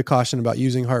little bit of caution about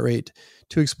using heart rate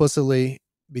too explicitly,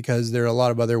 because there are a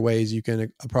lot of other ways you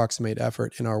can approximate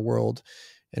effort in our world.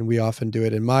 And we often do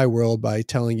it in my world by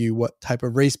telling you what type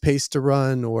of race pace to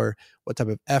run, or what type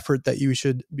of effort that you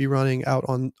should be running out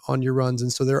on your runs.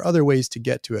 And so there are other ways to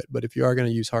get to it. But if you are going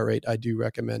to use heart rate, I do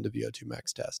recommend a VO2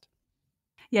 max test.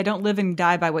 Yeah, don't live and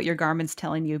die by what your Garmin's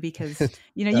telling you, because,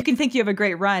 you can think you have a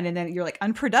great run and then you're like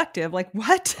unproductive. Like,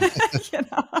 what?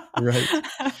 Right.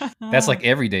 That's like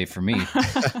every day for me.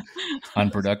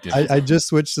 Unproductive. I just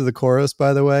switched to the Coros,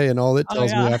 by the way, and all it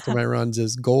tells me after my runs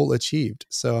is goal achieved.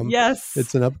 So yes,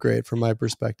 it's an upgrade from my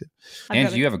perspective.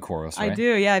 And you have a Coros, right? I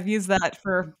do. Yeah, I've used that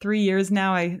for 3 years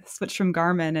now. I switched from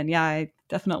Garmin, and yeah, I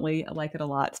definitely like it a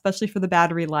lot, especially for the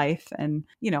battery life. And,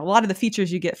 a lot of the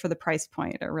features you get for the price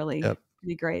point are really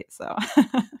pretty great. So,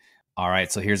 all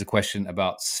right. So here's a question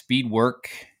about speed work.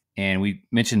 And we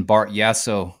mentioned Bart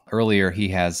Yasso earlier. He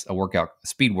has a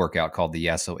speed workout called the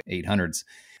Yasso 800s.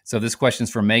 So this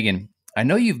question's from Megan. I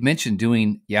know you've mentioned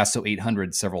doing Yasso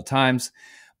 800 several times,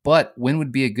 but when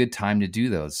would be a good time to do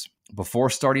those? Before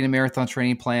starting a marathon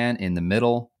training plan, in the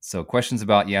middle? So questions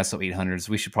about Yasso 800s,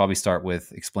 we should probably start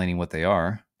with explaining what they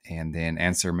are, and then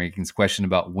answer Megan's question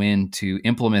about when to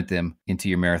implement them into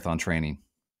your marathon training.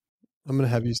 I'm going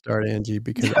to have you start, Angie,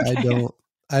 because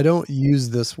I don't use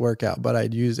this workout, but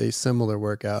I'd use a similar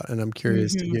workout, and I'm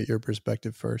curious to get your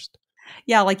perspective first.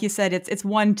 Yeah, like you said, it's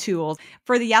one tool.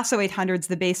 For the Yasso 800s,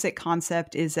 the basic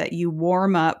concept is that you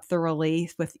warm up thoroughly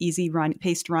with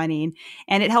paced running,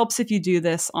 and it helps if you do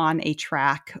this on a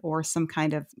track or some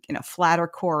kind of flatter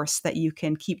course that you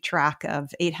can keep track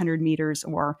of 800 meters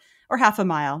or half a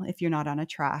mile if you're not on a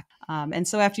track. And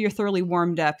so after you're thoroughly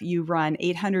warmed up, you run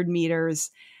 800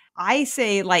 meters. I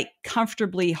say like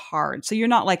comfortably hard. So you're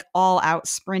not like all out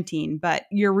sprinting, but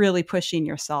you're really pushing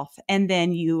yourself. And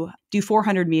then you do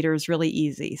 400 meters really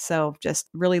easy. So just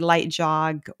really light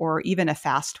jog or even a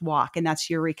fast walk. And that's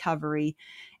your recovery.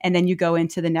 And then you go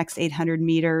into the next 800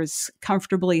 meters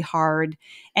comfortably hard.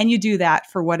 And you do that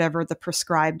for whatever the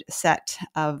prescribed set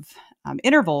of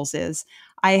intervals is.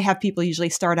 I have people usually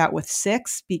start out with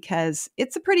 6 because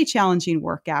it's a pretty challenging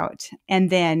workout. And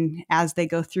then as they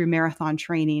go through marathon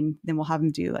training, then we'll have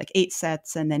them do like 8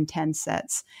 sets and then 10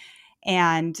 sets.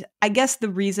 And I guess the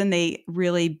reason they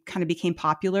really kind of became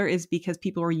popular is because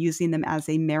people were using them as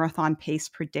a marathon pace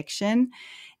prediction.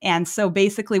 And so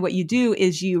basically what you do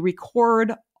is you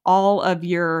record all of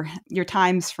your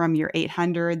times from your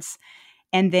 800s.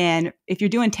 And then if you're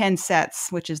doing 10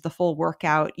 sets, which is the full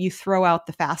workout, you throw out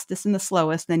the fastest and the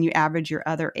slowest, then you average your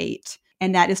other 8.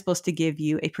 And that is supposed to give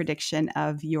you a prediction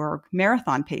of your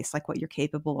marathon pace, like what you're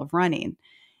capable of running.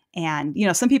 And,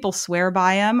 some people swear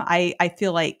by them. I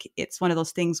feel like it's one of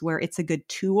those things where it's a good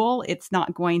tool. It's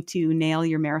not going to nail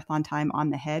your marathon time on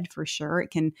the head for sure.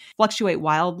 It can fluctuate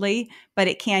wildly, but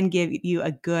it can give you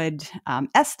a good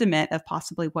estimate of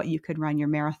possibly what you could run your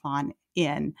marathon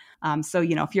in. So,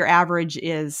 if your average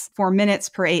is 4 minutes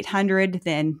per 800,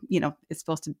 then, it's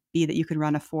supposed to be that you could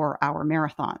run a 4-hour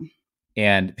marathon.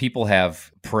 And people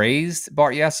have praised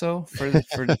Bart Yasso for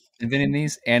inventing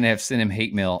these and have sent him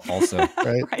hate mail also.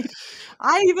 Right.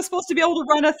 I was supposed to be able to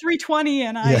run a 320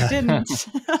 and I didn't.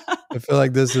 I feel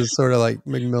like this is sort of like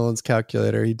McMillan's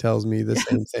calculator. He tells me the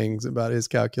same things about his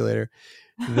calculator.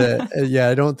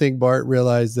 I don't think Bart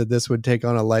realized that this would take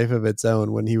on a life of its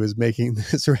own when he was making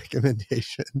this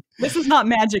recommendation. This is not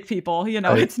magic, people.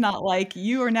 Right. It's not like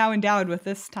you are now endowed with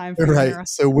this time for right.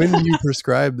 So when do you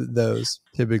prescribe those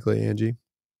typically, Angie?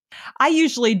 I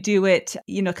usually do it,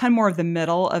 kind of more of the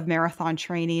middle of marathon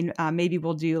training. Maybe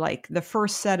we'll do like the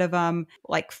first set of them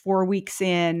like 4 weeks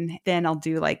in, then I'll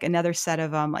do like another set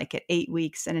of them like at 8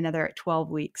 weeks and another at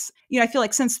 12 weeks. I feel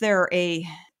like since they're a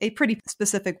pretty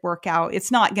specific workout, it's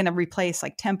not going to replace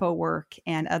like tempo work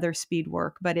and other speed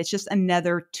work, but it's just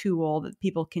another tool that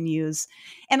people can use.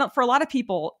 And for a lot of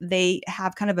people, they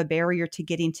have kind of a barrier to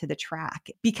getting to the track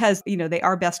because, they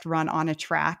are best run on a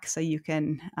track. So you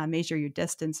can measure your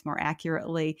distance more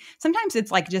accurately. Sometimes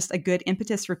it's like just a good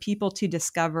impetus for people to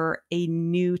discover a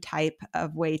new type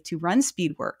of way to run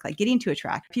speed work, like getting to a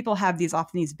track. People have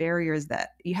often these barriers that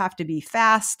you have to be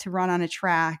fast to run on a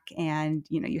track. And,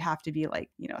 you have to be like,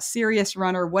 a serious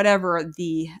runner, whatever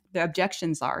the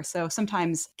objections are. So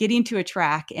sometimes getting to a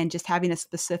track and just having a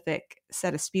specific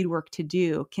set of speed work to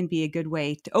do can be a good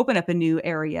way to open up a new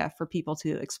area for people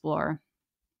to explore.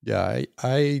 Yeah,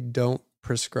 I don't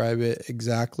prescribe it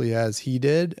exactly as he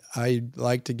did. I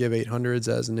like to give 800s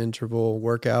as an interval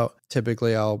workout.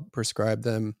 Typically, I'll prescribe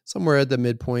them somewhere at the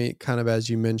midpoint, kind of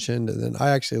as you mentioned. And then I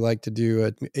actually like to do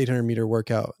an 800 meter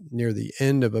workout near the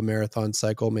end of a marathon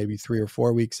cycle, maybe 3 or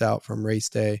 4 weeks out from race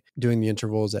day, doing the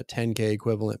intervals at 10K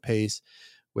equivalent pace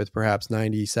with perhaps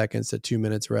 90 seconds to 2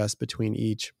 minutes rest between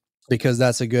each, because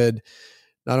that's a good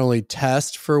not only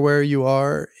test for where you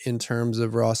are in terms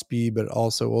of raw speed, but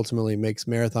also ultimately makes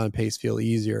marathon pace feel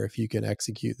easier if you can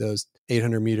execute those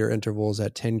 800 meter intervals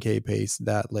at 10K pace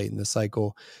that late in the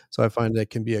cycle. So I find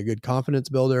that can be a good confidence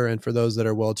builder. And for those that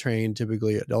are well trained,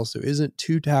 typically it also isn't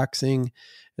too taxing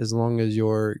as long as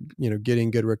you're, getting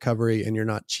good recovery and you're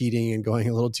not cheating and going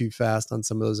a little too fast on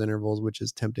some of those intervals, which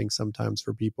is tempting sometimes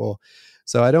for people.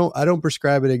 So I don't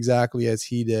prescribe it exactly as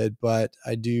he did, but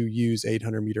I do use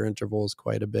 800 meter intervals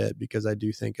quite a bit because I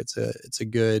do think it's a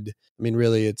good,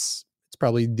 really it's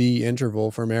probably the interval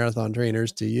for marathon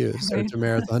trainers to use, or to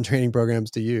marathon training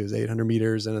programs to use, 800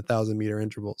 meters and 1,000 meter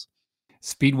intervals.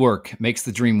 Speed work makes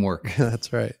the dream work.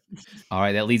 That's right. All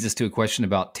right. That leads us to a question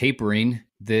about tapering.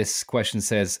 This question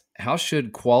says, how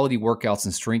should quality workouts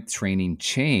and strength training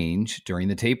change during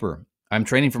the taper? I'm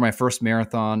training for my first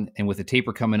marathon, and with the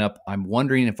taper coming up, I'm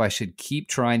wondering if I should keep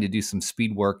trying to do some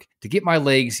speed work to get my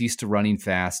legs used to running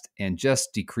fast and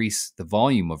just decrease the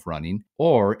volume of running,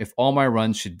 or if all my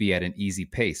runs should be at an easy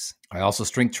pace. I also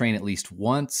strength train at least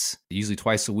once, usually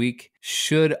twice a week.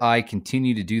 Should I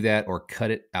continue to do that or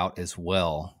cut it out as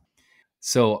well?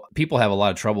 So people have a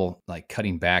lot of trouble like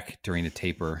cutting back during a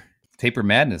taper. Taper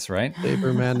madness, right?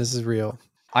 Taper madness is real.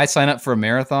 I sign up for a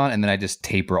marathon and then I just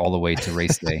taper all the way to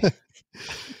race day.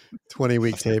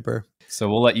 20-week taper. So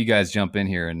we'll let you guys jump in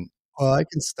here. And Well, I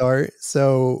can start.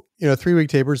 So, 3-week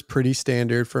taper is pretty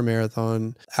standard for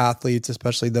marathon athletes,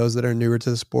 especially those that are newer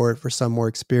to the sport. For some more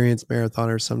experienced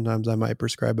marathoners, sometimes I might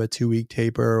prescribe a 2-week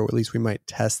taper, or at least we might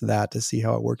test that to see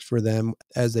how it works for them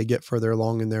as they get further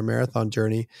along in their marathon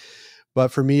journey. But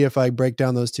for me, if I break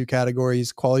down those two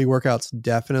categories, quality workouts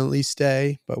definitely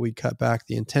stay, but we cut back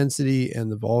the intensity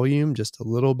and the volume just a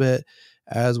little bit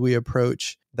as we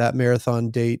approach that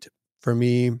marathon date. For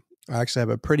me, I actually have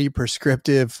a pretty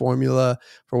prescriptive formula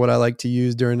for what I like to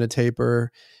use during the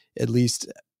taper, at least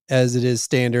as it is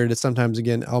standard. Sometimes,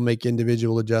 again, I'll make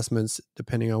individual adjustments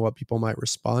depending on what people might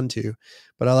respond to.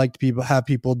 But I like to have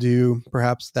people do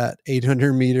perhaps that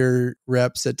 800 meter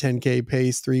reps at 10K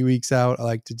pace 3 weeks out. I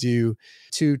like to do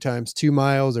 2 times 2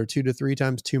 miles or 2 to 3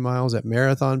 times 2 miles at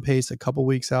marathon pace a couple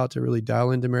weeks out to really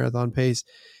dial into marathon pace.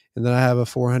 And then I have a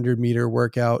 400 meter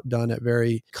workout done at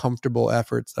very comfortable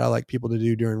efforts that I like people to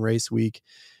do during race week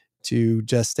to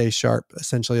just stay sharp.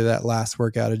 Essentially that last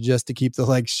workout is just to keep the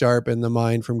legs sharp and the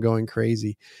mind from going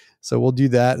crazy. So we'll do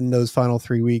that in those final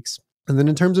 3 weeks. And then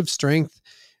in terms of strength,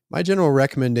 my general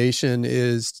recommendation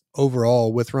is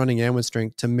overall with running and with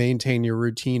strength to maintain your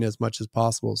routine as much as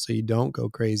possible so you don't go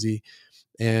crazy.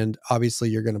 And obviously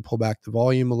you're going to pull back the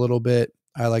volume a little bit.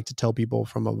 I like to tell people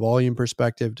from a volume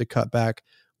perspective to cut back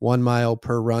 1 mile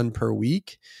per run per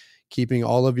week, keeping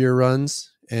all of your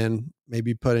runs and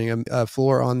maybe putting a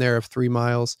floor on there of 3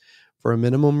 miles for a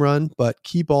minimum run, but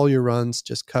keep all your runs,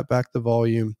 just cut back the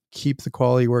volume, keep the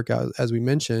quality workout, as we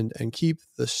mentioned, and keep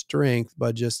the strength,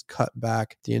 but just cut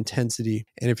back the intensity.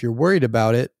 And if you're worried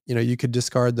about it, you could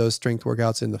discard those strength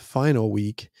workouts in the final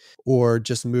week or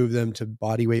just move them to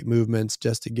body weight movements,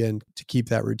 just again, to keep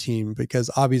that routine, because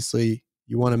obviously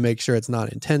you want to make sure it's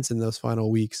not intense in those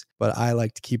final weeks, but I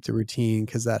like to keep the routine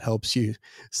because that helps you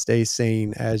stay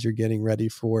sane as you're getting ready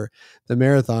for the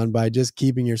marathon by just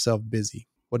keeping yourself busy.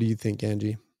 What do you think,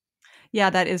 Angie? Yeah,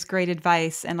 that is great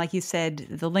advice. And like you said,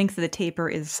 the length of the taper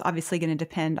is obviously going to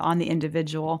depend on the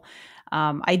individual.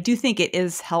 I do think it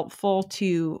is helpful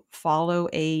to follow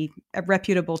a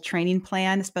reputable training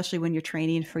plan, especially when you're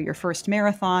training for your first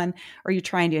marathon or you're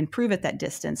trying to improve at that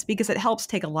distance, because it helps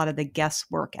take a lot of the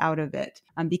guesswork out of it.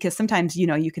 Because sometimes,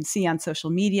 you can see on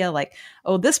social media, like,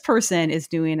 oh, this person is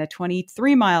doing a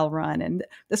 23-mile run and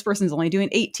this person's only doing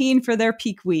 18 for their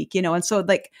peak week, and so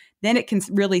then it can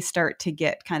really start to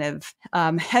get kind of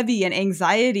heavy and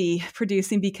anxiety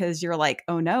producing because you're like,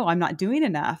 oh no, I'm not doing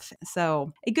enough.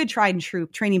 So a good tried and true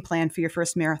training plan for your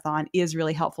first marathon is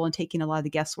really helpful in taking a lot of the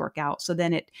guesswork out. So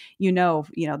then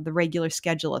the regular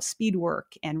schedule of speed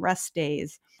work and rest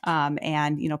days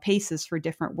and paces for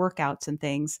different workouts and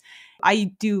things.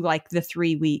 I do like the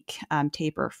 3-week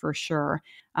taper for sure.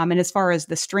 And as far as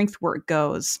the strength work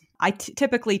goes, I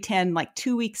typically tend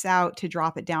 2 weeks out to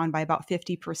drop it down by about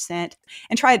 50%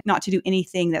 and try not to do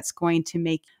anything that's going to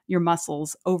make your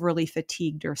muscles overly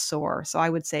fatigued or sore. So I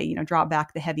would say, drop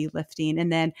back the heavy lifting.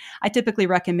 And then I typically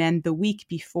recommend the week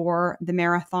before the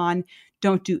marathon,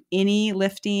 don't do any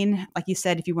lifting. Like you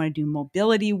said, if you want to do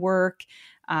mobility work,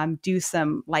 do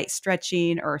some light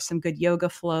stretching or some good yoga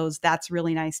flows. That's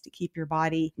really nice to keep your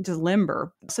body just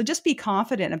limber. So just be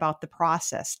confident about the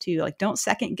process too. Don't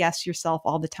second guess yourself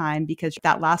all the time, because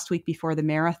that last week before the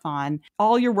marathon,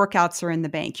 all your workouts are in the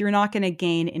bank. You're not going to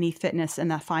gain any fitness in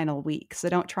that final week. So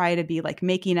don't try to be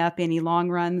making up any long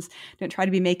runs. Don't try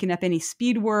to be making up any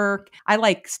speed work. I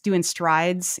like doing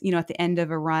strides, at the end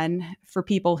of a run for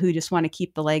people who just want to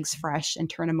keep the legs fresh and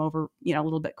turn them over, a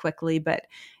little bit quickly, but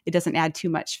it doesn't add too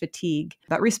much fatigue.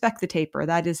 But respect the taper.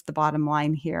 That is the bottom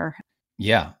line here.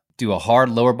 Yeah. Do a hard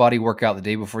lower body workout the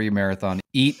day before your marathon.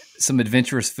 Eat some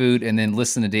adventurous food and then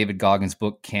listen to David Goggins'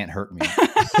 book, Can't Hurt Me.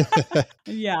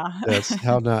 Yeah. That's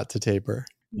how not to taper.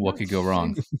 What could go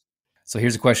wrong? So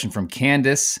here's a question from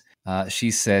Candace.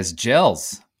 She says,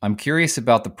 gels. I'm curious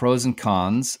about the pros and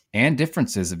cons and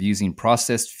differences of using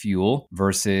processed fuel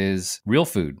versus real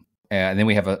food. And then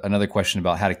we have another question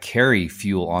about how to carry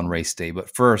fuel on race day. But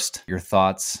first, your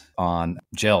thoughts on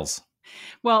gels.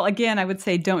 Well, again, I would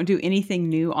say don't do anything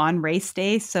new on race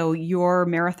day. So your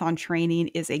marathon training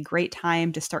is a great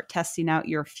time to start testing out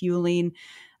your fueling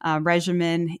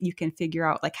regimen. You can figure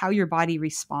out how your body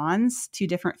responds to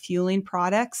different fueling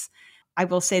products. I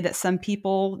will say that some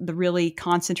people, the really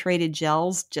concentrated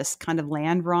gels just kind of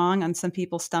land wrong on some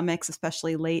people's stomachs,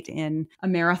 especially late in a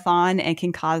marathon, and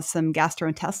can cause some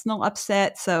gastrointestinal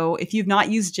upset. So if you've not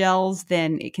used gels,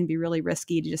 then it can be really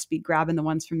risky to just be grabbing the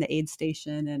ones from the aid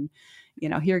station and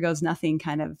here goes nothing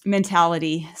kind of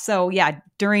mentality. So yeah,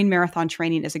 during marathon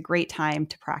training is a great time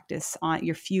to practice on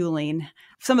your fueling.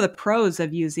 Some of the pros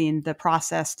of using the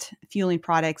processed fueling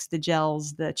products, the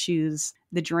gels, the chews,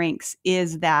 the drinks,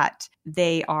 is that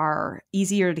they are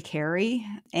easier to carry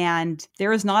and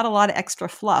there is not a lot of extra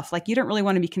fluff. Like you don't really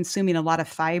want to be consuming a lot of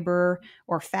fiber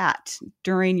or fat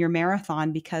during your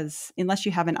marathon because unless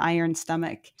you have an iron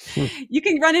stomach, you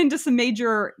can run into some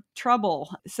major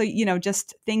trouble. So,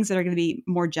 just things that are going to be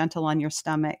more gentle on your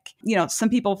stomach. Some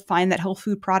people find that whole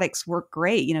food products work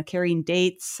great, carrying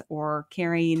dates or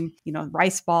carrying,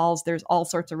 rice balls. There's all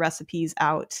sorts of recipes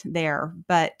out there.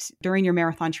 But during your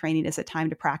marathon training is a time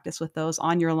to practice with those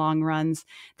on your long runs.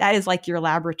 That is like your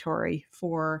laboratory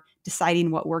for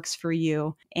deciding what works for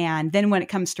you. And then when it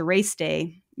comes to race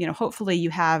day, hopefully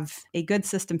you have a good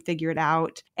system figured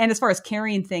out. And as far as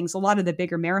carrying things, a lot of the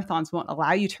bigger marathons won't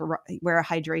allow you to wear a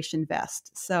hydration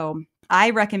vest. So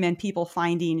I recommend people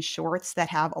finding shorts that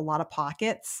have a lot of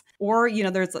pockets, or,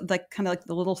 there's like kind of like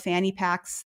the little fanny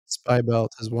packs. Spy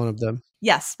Belt is one of them.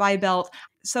 Yes, Spy Belt.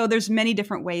 So there's many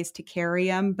different ways to carry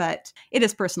them, but it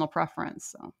is personal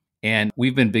preference. So. And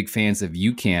we've been big fans of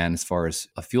UCAN as far as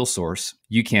a fuel source.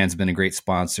 UCAN's been a great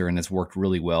sponsor and has worked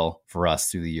really well for us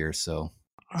through the years. So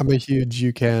I'm a huge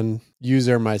UCAN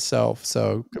user myself,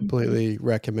 so completely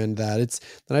recommend that. It's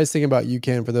the nice thing about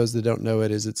UCAN, for those that don't know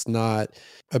it, is it's not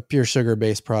a pure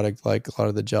sugar-based product like a lot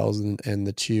of the gels and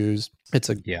the chews. It's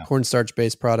a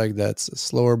cornstarch-based product that's a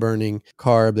slower burning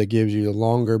carb that gives you a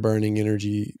longer burning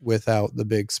energy without the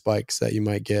big spikes that you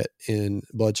might get in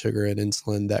blood sugar and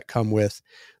insulin that come with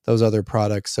those other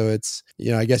products. So it's,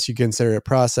 I guess you consider it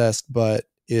processed, but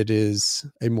it is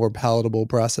a more palatable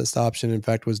processed option. In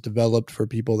fact, was developed for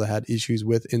people that had issues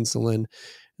with insulin.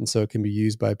 And so it can be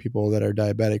used by people that are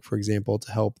diabetic, for example,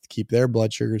 to help keep their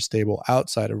blood sugar stable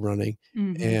outside of running.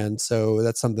 Mm-hmm. And so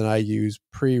that's something I use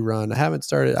pre-run. I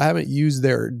haven't used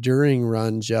their during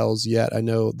run gels yet. I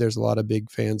know there's a lot of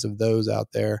big fans of those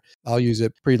out there. I'll use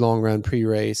it pre-long run,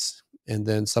 pre-race, and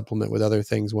then supplement with other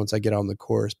things once I get on the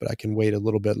course. But I can wait a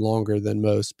little bit longer than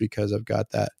most because I've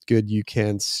got that good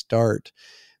UCAN start.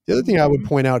 The other thing I would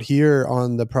point out here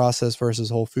on the processed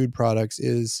versus whole food products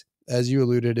is, as you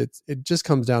alluded, it just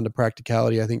comes down to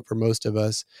practicality. I think for most of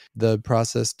us, the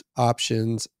processed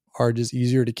options are just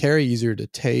easier to carry, easier to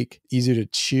take, easier to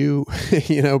chew,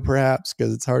 perhaps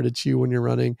because it's hard to chew when you're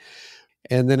running.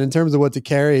 And then in terms of what to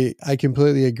carry, I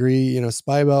completely agree.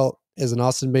 Spy Belt is an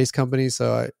Austin-based company,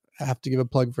 so I have to give a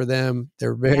plug for them.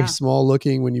 They're very small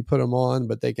looking when you put them on,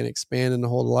 but they can expand and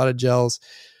hold a lot of gels.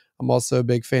 I'm also a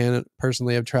big fan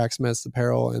personally of Tracksmith's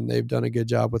apparel, and they've done a good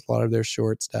job with a lot of their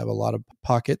shorts to have a lot of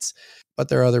pockets, but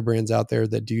there are other brands out there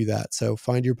that do that. So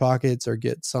find your pockets or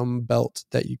get some belt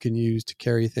that you can use to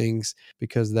carry things,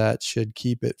 because that should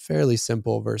keep it fairly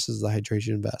simple versus the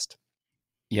hydration vest.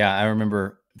 Yeah, I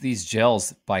remember these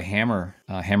gels by Hammer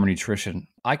Nutrition.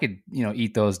 I could,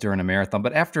 eat those during a marathon,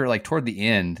 but after toward the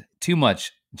end, too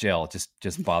much gel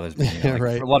just bothers me.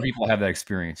 Right. A lot of people have that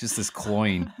experience, just this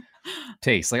cloying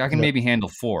taste. I can maybe handle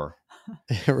 4.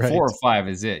 Right. 4 or 5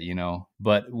 is it,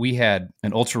 But we had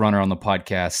an ultra runner on the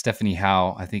podcast, Stephanie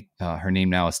Howe. I think her name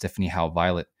now is Stephanie Howe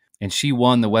Violet. And she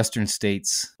won the Western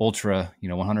States Ultra,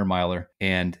 100 miler.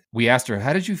 And we asked her,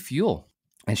 how did you fuel?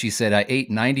 And she said, I ate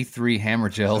 93 Hammer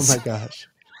gels. Oh my gosh.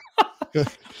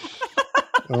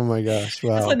 Oh my gosh.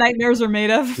 Wow. That's what nightmares are made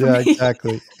of. Yeah,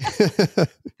 exactly.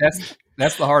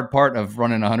 That's the hard part of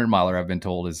running a 100 miler, I've been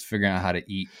told, is figuring out how to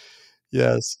eat.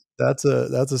 Yes. That's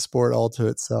a sport all to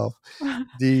itself.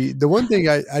 The one thing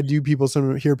I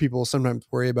hear people sometimes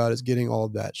worry about is getting all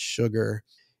of that sugar.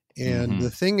 And the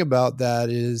thing about that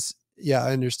is,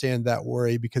 I understand that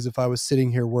worry, because if I was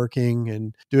sitting here working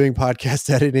and doing podcast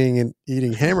editing and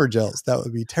eating Hammer gels, that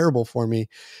would be terrible for me.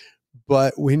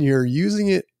 But when you're using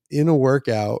it in a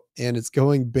workout and it's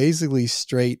going basically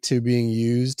straight to being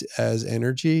used as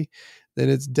energy, then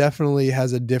it definitely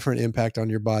has a different impact on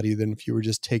your body than if you were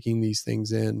just taking these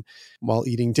things in while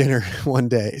eating dinner one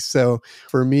day. So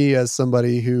for me, as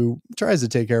somebody who tries to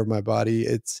take care of my body,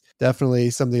 it's definitely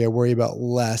something I worry about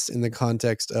less in the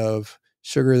context of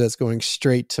sugar that's going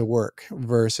straight to work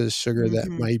versus sugar that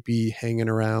might be hanging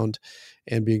around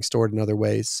and being stored in other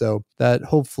ways. So that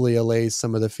hopefully allays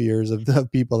some of the fears of the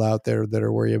people out there that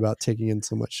are worried about taking in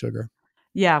so much sugar.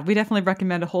 Yeah, we definitely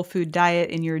recommend a whole food diet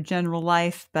in your general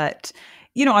life. But,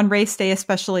 on race day,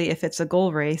 especially if it's a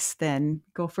goal race, then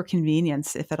go for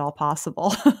convenience if at all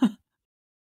possible.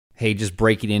 Hey, just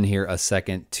breaking in here a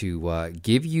second to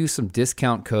give you some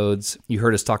discount codes. You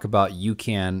heard us talk about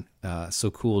UCAN. So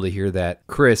cool to hear that.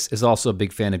 Chris is also a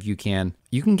big fan of UCAN.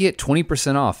 You can get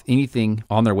 20% off anything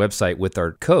on their website with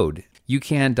our code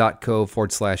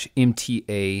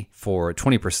ucan.co/MTA for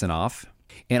 20% off.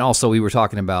 And also, we were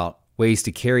talking about ways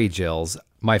to carry gels.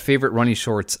 My favorite running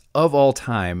shorts of all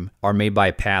time are made by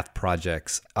Path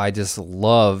Projects. I just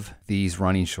love these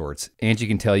running shorts. Angie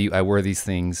can tell you I wear these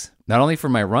things not only for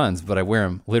my runs, but I wear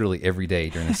them literally every day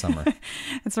during the summer.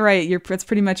 That's right. It's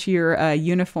pretty much your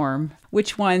uniform.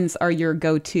 Which ones are your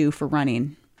go-to for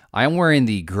running? I am wearing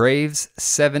the Graves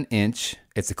 7-inch.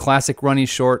 It's a classic running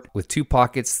short with 2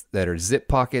 pockets that are zip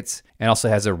pockets and also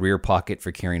has a rear pocket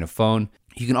for carrying a phone.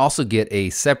 You can also get a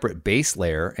separate base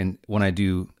layer, and when I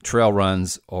do trail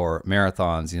runs or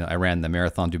marathons, I ran the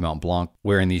Marathon du Mont Blanc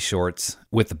wearing these shorts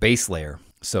with the base layer.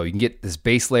 So you can get this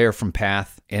base layer from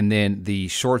Path, and then the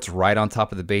shorts right on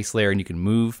top of the base layer, and you can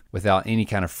move without any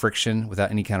kind of friction, without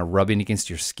any kind of rubbing against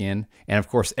your skin. And of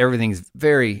course, everything's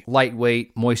very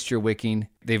lightweight, moisture wicking.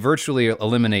 They virtually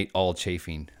eliminate all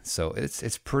chafing. So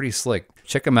it's pretty slick.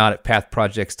 Check them out at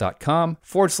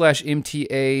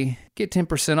pathprojects.com/MTA. Get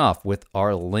 10% off with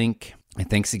our link. And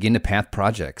thanks again to Path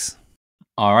Projects.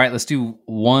 All right, let's do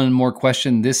one more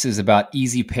question. This is about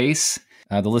Easy Pace.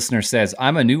 The listener says,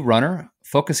 I'm a new runner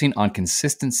focusing on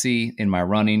consistency in my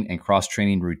running and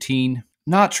cross-training routine,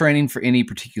 not training for any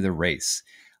particular race.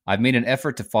 I've made an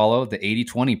effort to follow the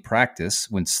 80-20 practice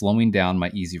when slowing down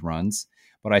my easy runs,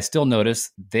 but I still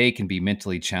notice they can be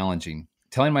mentally challenging.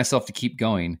 Telling myself to keep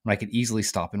going when I could easily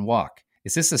stop and walk.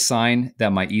 Is this a sign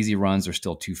that my easy runs are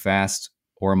still too fast,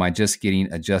 or am I just getting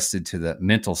adjusted to the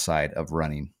mental side of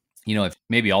running? If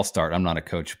maybe I'll start. I'm not a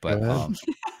coach, but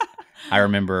I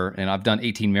remember, and I've done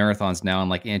 18 marathons now, and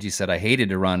like Angie said, I hated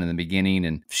to run in the beginning,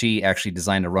 and she actually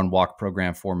designed a run-walk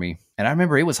program for me. And I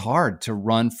remember it was hard to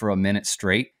run for a minute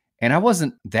straight, and I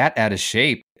wasn't that out of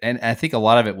shape. And I think a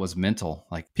lot of it was mental.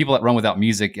 Like people that run without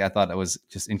music, I thought that was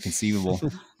just inconceivable.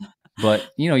 But,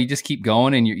 you just keep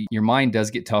going, and your mind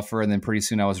does get tougher. And then pretty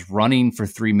soon I was running for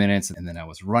 3 minutes, and then I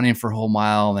was running for a whole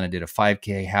mile. And then I did a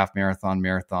 5K, half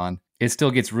marathon. It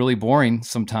still gets really boring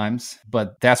sometimes,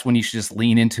 but that's when you should just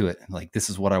lean into it. Like,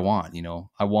 this is what I want.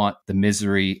 I want the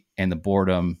misery and the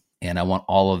boredom, and I want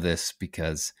all of this,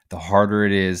 because the harder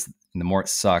it is and the more it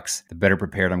sucks, the better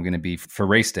prepared I'm going to be for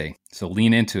race day. So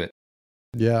lean into it.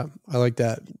 Yeah, I like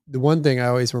that. The one thing I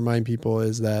always remind people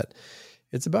is that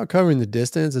it's about covering the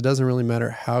distance. It doesn't really matter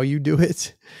how you do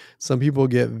it. Some people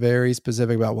get very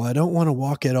specific about, I don't want to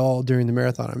walk at all during the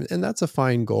marathon. And that's a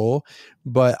fine goal,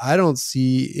 but I don't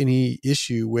see any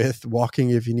issue with walking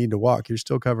if you need to walk. You're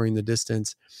still covering the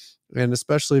distance. And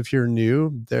especially if you're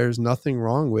new, there's nothing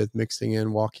wrong with mixing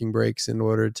in walking breaks in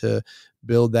order to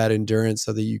build that endurance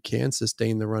so that you can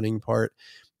sustain the running part.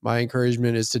 My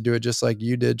encouragement is to do it just like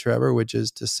you did, Trevor, which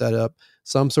is to set up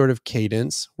some sort of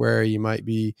cadence where you might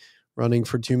be running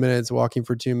for 2 minutes, walking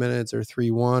for 2 minutes, or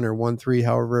 3-1 or 1-3,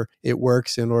 however it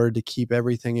works, in order to keep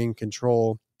everything in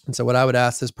control. And so what I would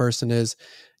ask this person is,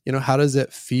 how does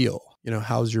it feel?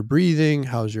 How's your breathing?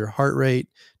 How's your heart rate?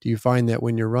 Do you find that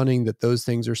when you're running that those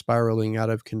things are spiraling out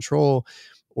of control?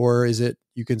 Or is it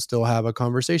you can still have a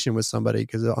conversation with somebody?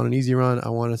 Because on an easy run, I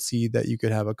want to see that you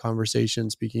could have a conversation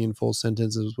speaking in full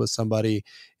sentences with somebody.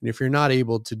 And if you're not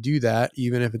able to do that,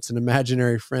 even if it's an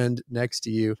imaginary friend next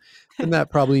to you, then that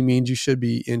probably means you should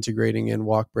be integrating in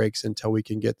walk breaks until we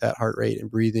can get that heart rate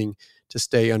and breathing to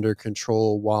stay under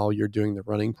control while you're doing the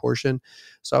running portion.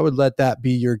 So I would let that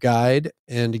be your guide.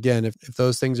 And again, if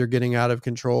those things are getting out of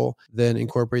control, then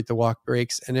incorporate the walk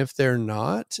breaks. And if they're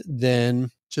not,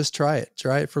 then just try it.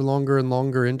 Try it for longer and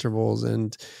longer intervals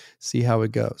and see how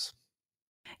it goes.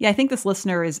 Yeah, I think this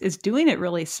listener is doing it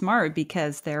really smart,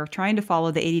 because they're trying to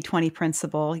follow the 80-20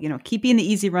 principle, keeping the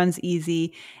easy runs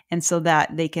easy, and so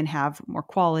that they can have more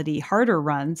quality, harder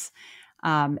runs.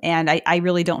 And I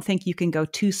really don't think you can go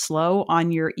too slow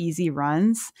on your easy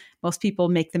runs. Most people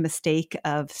make the mistake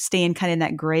of staying kind of in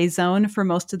that gray zone for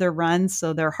most of their runs.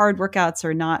 So their hard workouts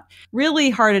are not really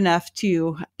hard enough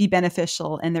to be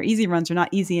beneficial, and their easy runs are not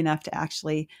easy enough to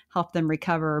actually help them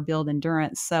recover or build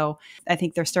endurance. So I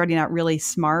think they're starting out really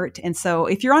smart. And so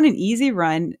if you're on an easy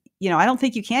run, I don't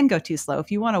think you can go too slow.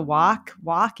 If you want to walk,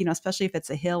 especially if it's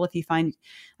a hill, if you find,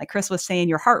 like Chris was saying,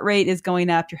 your heart rate is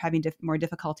going up, you're having more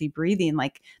difficulty breathing,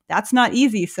 like that's not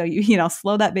easy. So you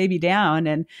slow that baby down.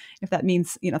 And if that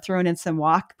means, throwing in some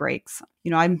walk breaks,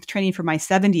 I'm training for my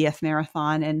 70th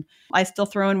marathon, and I still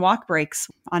throw in walk breaks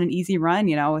on an easy run,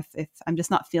 if I'm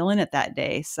just not feeling it that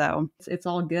day. So it's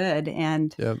all good.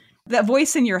 And Yep. That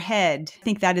voice in your head, I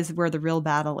think that is where the real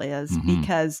battle is,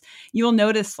 because you will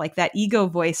notice like that ego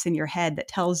voice in your head that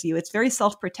tells you it's very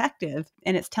self-protective,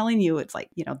 and it's telling you it's like,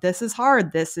 this is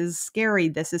hard, this is scary,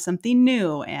 this is something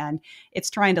new. And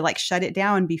it's trying to like shut it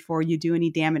down before you do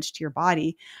any damage to your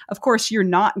body. Of course, you're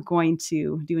not going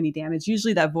to do any damage.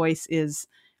 Usually that voice is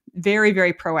very,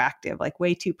 very proactive, like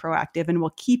way too proactive, and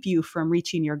will keep you from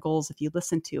reaching your goals if you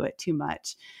listen to it too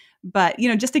much. But,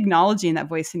 just acknowledging that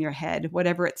voice in your head,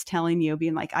 whatever it's telling you,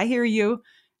 being like, I hear you,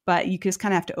 but you just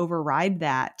kind of have to override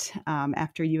that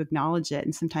after you acknowledge it.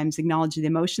 And sometimes acknowledge the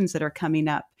emotions that are coming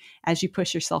up as you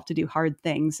push yourself to do hard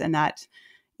things. And that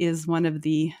is one of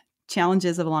the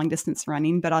challenges of long distance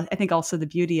running. But I think also the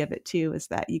beauty of it too, is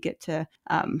that you get to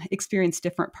experience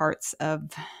different parts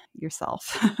of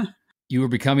yourself. You are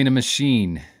becoming a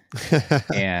machine,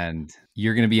 and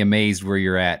you're going to be amazed where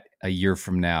you're at a year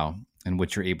from now and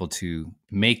what you're able to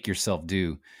make yourself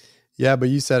do. Yeah, but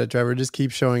you said it, Trevor. Just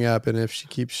keep showing up. And if she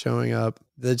keeps showing up,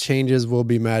 the changes will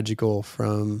be magical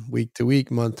from week to week,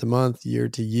 month to month, year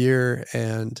to year.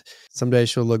 And someday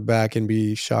she'll look back and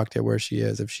be shocked at where she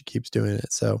is if she keeps doing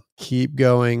it. So keep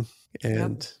going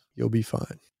and you'll be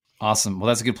fine. Awesome. Well,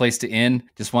 that's a good place to end.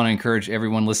 Just want to encourage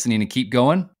everyone listening to keep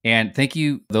going. And thank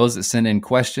you, those that send in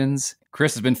questions.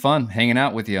 Chris, it's been fun hanging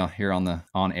out with you here on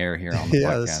air here on the podcast.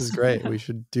 Yeah, this is great. We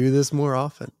should do this more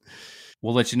often.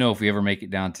 We'll let you know if we ever make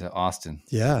it down to Austin.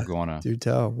 Yeah, do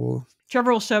tell.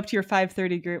 Trevor will show up to your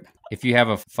 5:30 group. If you have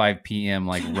a 5 p.m.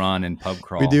 like run and pub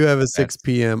crawl. We do have a 6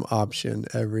 p.m. option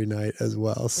every night as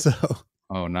well. So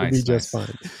nice. It'll be just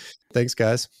fine. Thanks,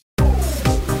 guys.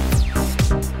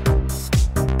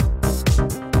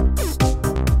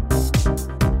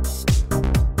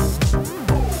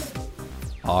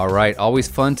 All right. Always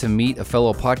fun to meet a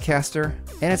fellow podcaster.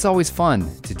 And it's always fun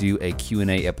to do a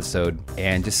Q&A episode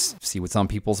and just see what's on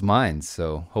people's minds.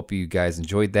 So hope you guys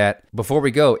enjoyed that. Before we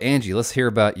go, Angie, let's hear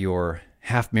about your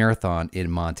half marathon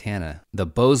in Montana, the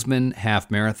Bozeman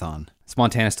Half Marathon. Is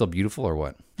Montana still beautiful or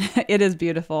what? It is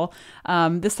beautiful.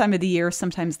 This time of the year,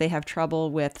 sometimes they have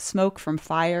trouble with smoke from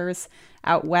fires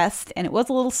out west, and it was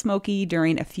a little smoky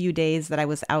during a few days that I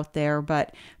was out there.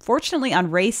 But fortunately, on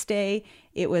race day,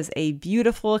 it was a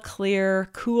beautiful, clear,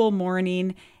 cool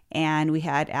morning, and we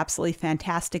had absolutely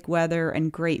fantastic weather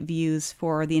and great views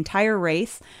for the entire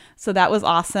race. So that was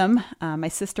awesome. My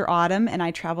sister Autumn and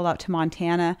I traveled out to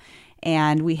Montana,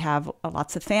 and we have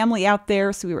lots of family out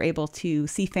there, so we were able to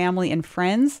see family and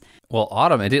friends. Well,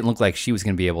 Autumn, it didn't look like she was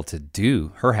going to be able to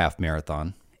do her half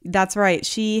marathon. That's right.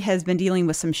 She has been dealing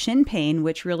with some shin pain,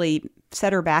 which really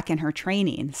set her back in her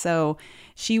training. So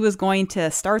she was going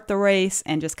to start the race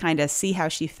and just kind of see how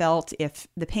she felt. If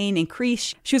the pain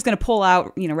increased, she was going to pull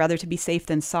out, rather to be safe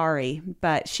than sorry.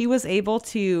 But she was able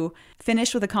to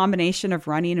finish with a combination of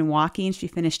running and walking. She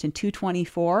finished in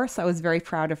 2:24, so I was very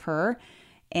proud of her.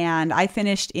 And I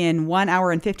finished in 1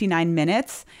 hour and 59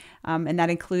 minutes. And that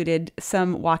included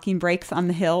some walking breaks on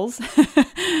the hills.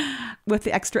 With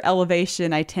the extra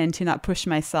elevation, I tend to not push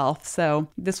myself. So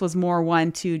this was more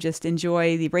one to just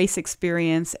enjoy the race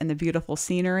experience and the beautiful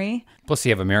scenery. Plus,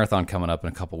 you have a marathon coming up in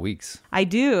a couple weeks. I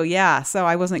do, yeah. So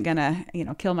I wasn't going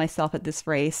to, kill myself at this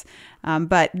race.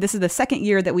 But this is the second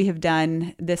year that we have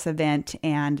done this event,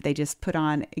 and they just put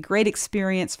on a great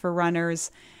experience for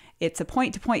runners. It's a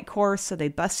point-to-point course, so they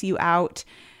bus you out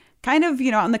kind of,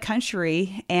 out in the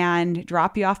country and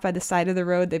drop you off by the side of the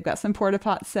road. They've got some porta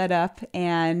pots set up,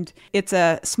 and it's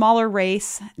a smaller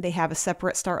race. They have a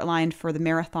separate start line for the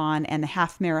marathon and the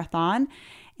half marathon.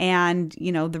 And,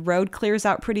 the road clears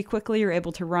out pretty quickly. You're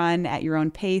able to run at your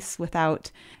own pace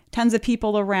without tons of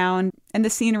people around. And the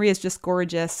scenery is just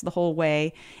gorgeous the whole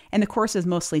way. And the course is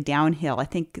mostly downhill. I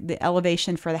think the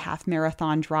elevation for the half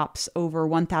marathon drops over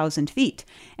 1,000 feet.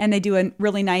 And they do a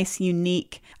really nice,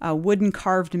 unique wooden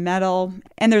carved metal.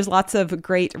 And there's lots of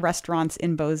great restaurants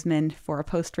in Bozeman for a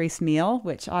post-race meal,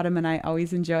 which Autumn and I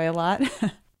always enjoy a lot.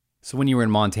 So when you were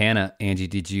in Montana, Angie,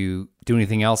 did you do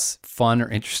anything else fun or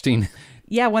interesting?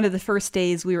 Yeah, one of the first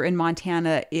days we were in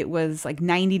Montana, it was like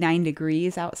 99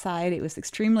 degrees outside. It was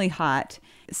extremely hot.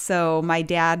 So my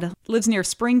dad lives near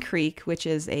Spring Creek, which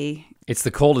is It's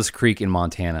the coldest creek in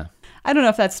Montana. I don't know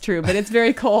if that's true, but it's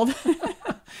very cold.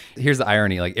 Here's the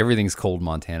irony, like everything's cold in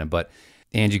Montana. But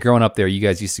Angie, growing up there, you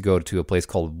guys used to go to a place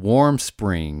called Warm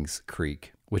Springs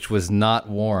Creek, which was not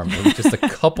warm. It was just a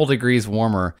couple degrees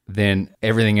warmer than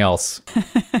everything else.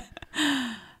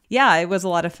 Yeah, it was a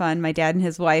lot of fun. My dad and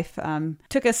his wife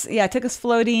took us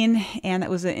floating, and it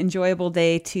was an enjoyable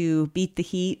day to beat the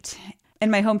heat.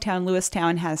 And my hometown,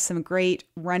 Lewistown, has some great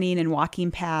running and walking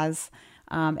paths.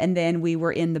 And then we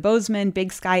were in the Bozeman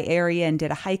Big Sky area and did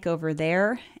a hike over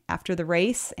there after the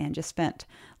race and just spent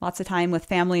lots of time with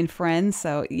family and friends.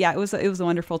 So yeah, it was a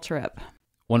wonderful trip.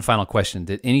 One final question.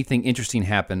 Did anything interesting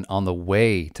happen on the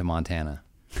way to Montana?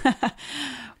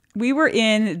 We were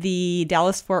in the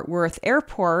Dallas-Fort Worth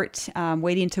airport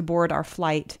waiting to board our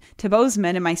flight to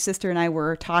Bozeman, and my sister and I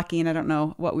were talking. I don't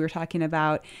know what we were talking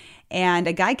about. And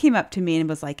a guy came up to me and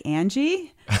was like,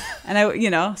 Angie? And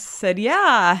I, said,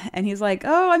 yeah. And he's like,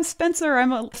 oh, I'm Spencer.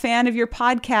 I'm a fan of your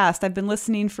podcast. I've been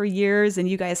listening for years, and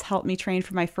you guys helped me train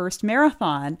for my first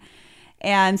marathon.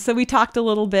 And so we talked a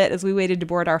little bit as we waited to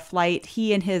board our flight.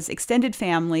 He and his extended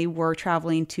family were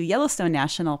traveling to Yellowstone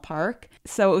National Park.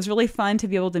 So it was really fun to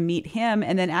be able to meet him.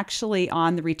 And then actually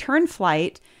on the return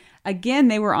flight, again,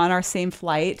 they were on our same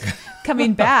flight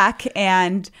coming back.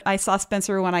 And I saw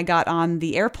Spencer when I got on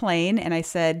the airplane. And I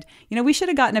said, we should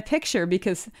have gotten a picture,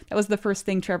 because that was the first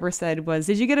thing Trevor said was,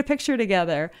 did you get a picture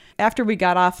together? After we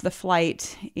got off the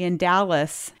flight in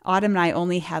Dallas, Autumn and I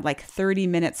only had like 30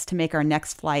 minutes to make our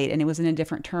next flight. And it was in a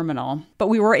different terminal. But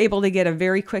we were able to get a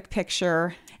very quick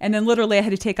picture. And then literally I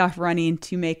had to take off running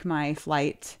to make my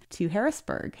flight to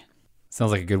Harrisburg.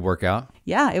 Sounds like a good workout.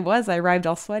 Yeah, it was. I arrived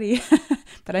all sweaty,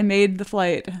 but I made the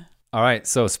flight. All right.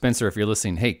 So, Spencer, if you're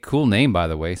listening, hey, cool name, by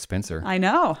the way, Spencer. I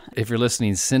know. If you're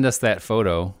listening, send us that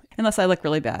photo. Unless I look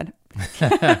really bad.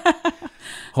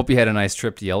 Hope you had a nice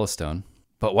trip to Yellowstone.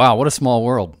 But wow, what a small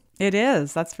world. It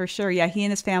is. That's for sure. Yeah, he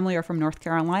and his family are from North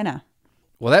Carolina.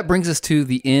 Well, that brings us to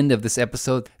the end of this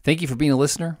episode. Thank you for being a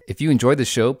listener. If you enjoyed the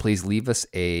show, please leave us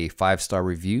a 5-star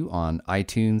review on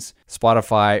iTunes,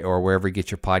 Spotify, or wherever you get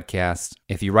your podcasts.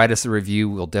 If you write us a review,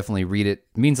 we'll definitely read it.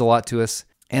 It means a lot to us.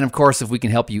 And of course, if we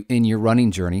can help you in your running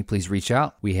journey, please reach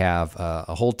out. We have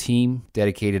a whole team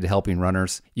dedicated to helping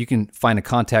runners. You can find a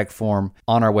contact form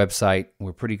on our website.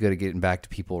 We're pretty good at getting back to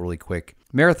people really quick.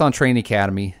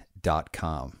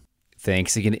 MarathonTrainingAcademy.com.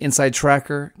 Thanks again to Inside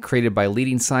Tracker, created by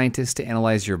leading scientists to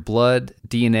analyze your blood,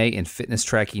 DNA, and fitness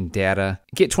tracking data.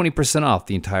 Get 20% off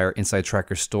the entire Inside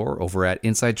Tracker store over at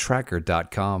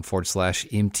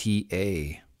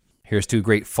InsideTracker.com/MTA. Here's to a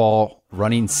great fall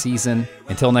running season.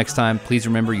 Until next time, please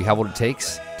remember you have what it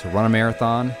takes to run a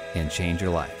marathon and change your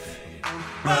life.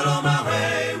 Well on my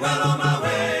way, well on my way.